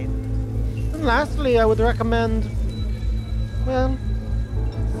kind. And lastly, I would recommend, well,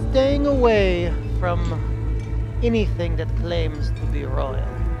 staying away from anything that claims to be royal.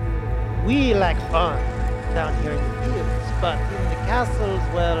 We like fun down here in the fields, but in the castles,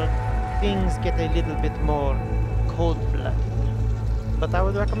 well, things get a little bit more cold-blooded. But I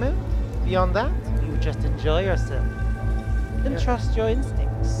would recommend, beyond that, you just enjoy yourself. And trust your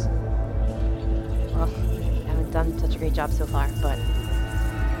instincts. Well, you haven't done such a great job so far, but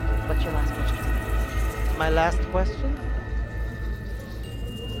what's your last question? My last question?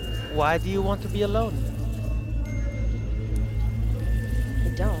 Why do you want to be alone?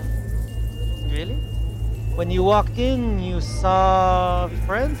 I don't. Really? When you walked in, you saw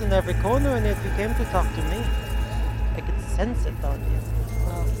friends in every corner, and yet you came to talk to me. I could sense it on you.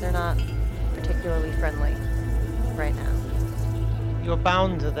 Well, they're not particularly friendly right now. You're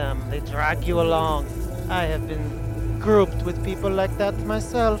bound to them. They drag you along. I have been grouped with people like that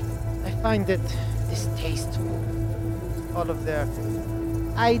myself. I find it distasteful. All of their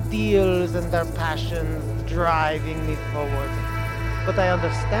ideals and their passions driving me forward. But I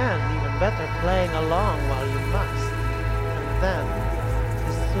understand even better playing along while you must. And then,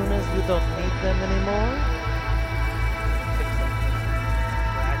 as soon as you don't need them anymore, fix them.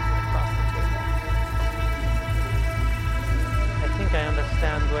 Drag them across the table. I think I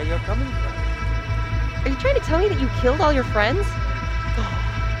understand where you're coming from. Are you trying to tell me that you killed all your friends?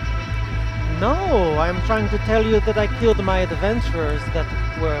 No, I'm trying to tell you that I killed my adventurers that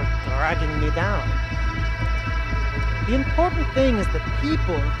were dragging me down. The important thing is that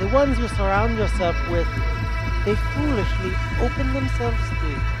people, the ones you surround yourself with, they foolishly open themselves to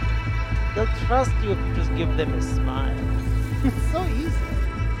you. They'll trust you if you just give them a smile. It's so easy.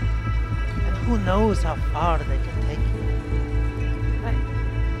 And who knows how far they can take you.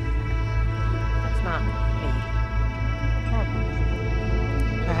 That's not me.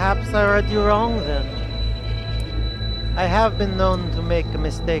 Perhaps I read you wrong then. I have been known to make a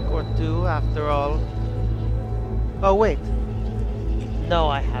mistake or two, after all. Oh, wait. No,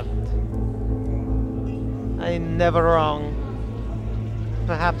 I haven't. I'm never wrong.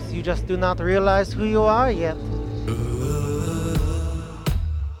 Perhaps you just do not realize who you are yet.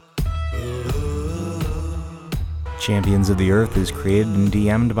 Champions of the Earth is created and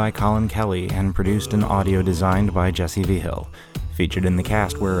DM'd by Colin Kelly and produced and audio designed by Jesse V. Hill. Featured in the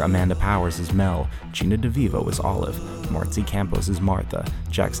cast were Amanda Powers as Mel, Gina DeVivo as Olive, Marcy Campos as Martha,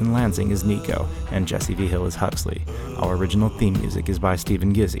 Jackson Lansing as Nico, and Jesse V. Hill as Huxley. Our original theme music is by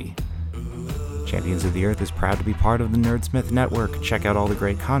Stephen Gizzi. Champions of the Earth is proud to be part of the Nerdsmith Network. Check out all the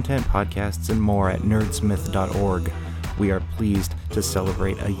great content, podcasts, and more at nerdsmith.org. We are pleased to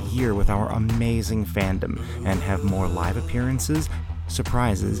celebrate a year with our amazing fandom and have more live appearances,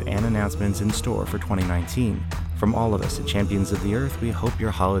 surprises, and announcements in store for 2019. From all of us at Champions of the Earth, we hope your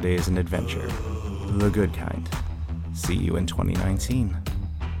holiday is an adventure. The good kind. See you in 2019.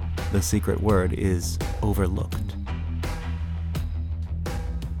 The secret word is overlooked.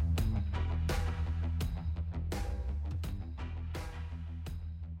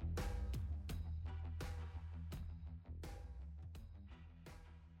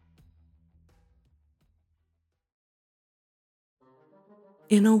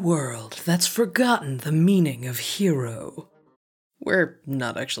 In a world that's forgotten the meaning of hero. We're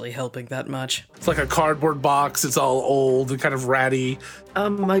not actually helping that much. It's like a cardboard box. It's all old and kind of ratty.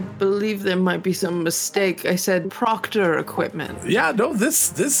 I believe there might be some mistake. I said Proctor equipment. Yeah, no,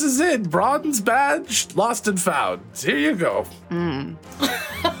 this is it. Bronze badge, lost and found. Here you go. And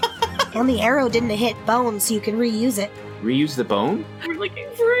the arrow didn't hit bone, so you can reuse it. Reuse the bone? We're looking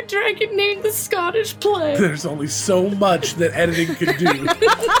for a dragon named the Scottish Play. There's only so much that editing can do.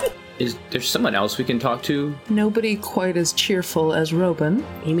 Is there someone else we can talk to? Nobody quite as cheerful as Robin.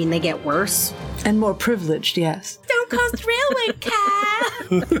 You mean they get worse? And more privileged, yes. Stone Coast Railway,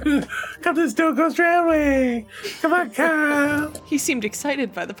 Cal! Come to Stone Coast Railway! Come on, Cal! He seemed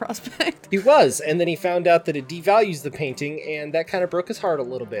excited by the prospect. He was, and then he found out that it devalues the painting, and that kind of broke his heart a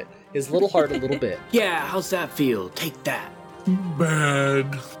little bit. His little heart a little bit. Yeah, how's that feel? Take that.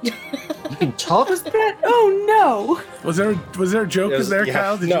 Bad. You can top us that? Oh no! Was there a joke in there,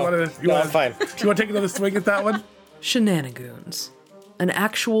 Cal? Did no, you want to? I'm fine. Do you want to take another swing at that one? Shenanigoons, an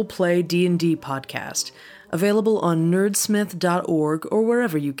actual play D&D podcast, available on nerdsmith.org or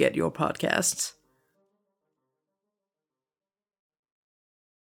wherever you get your podcasts.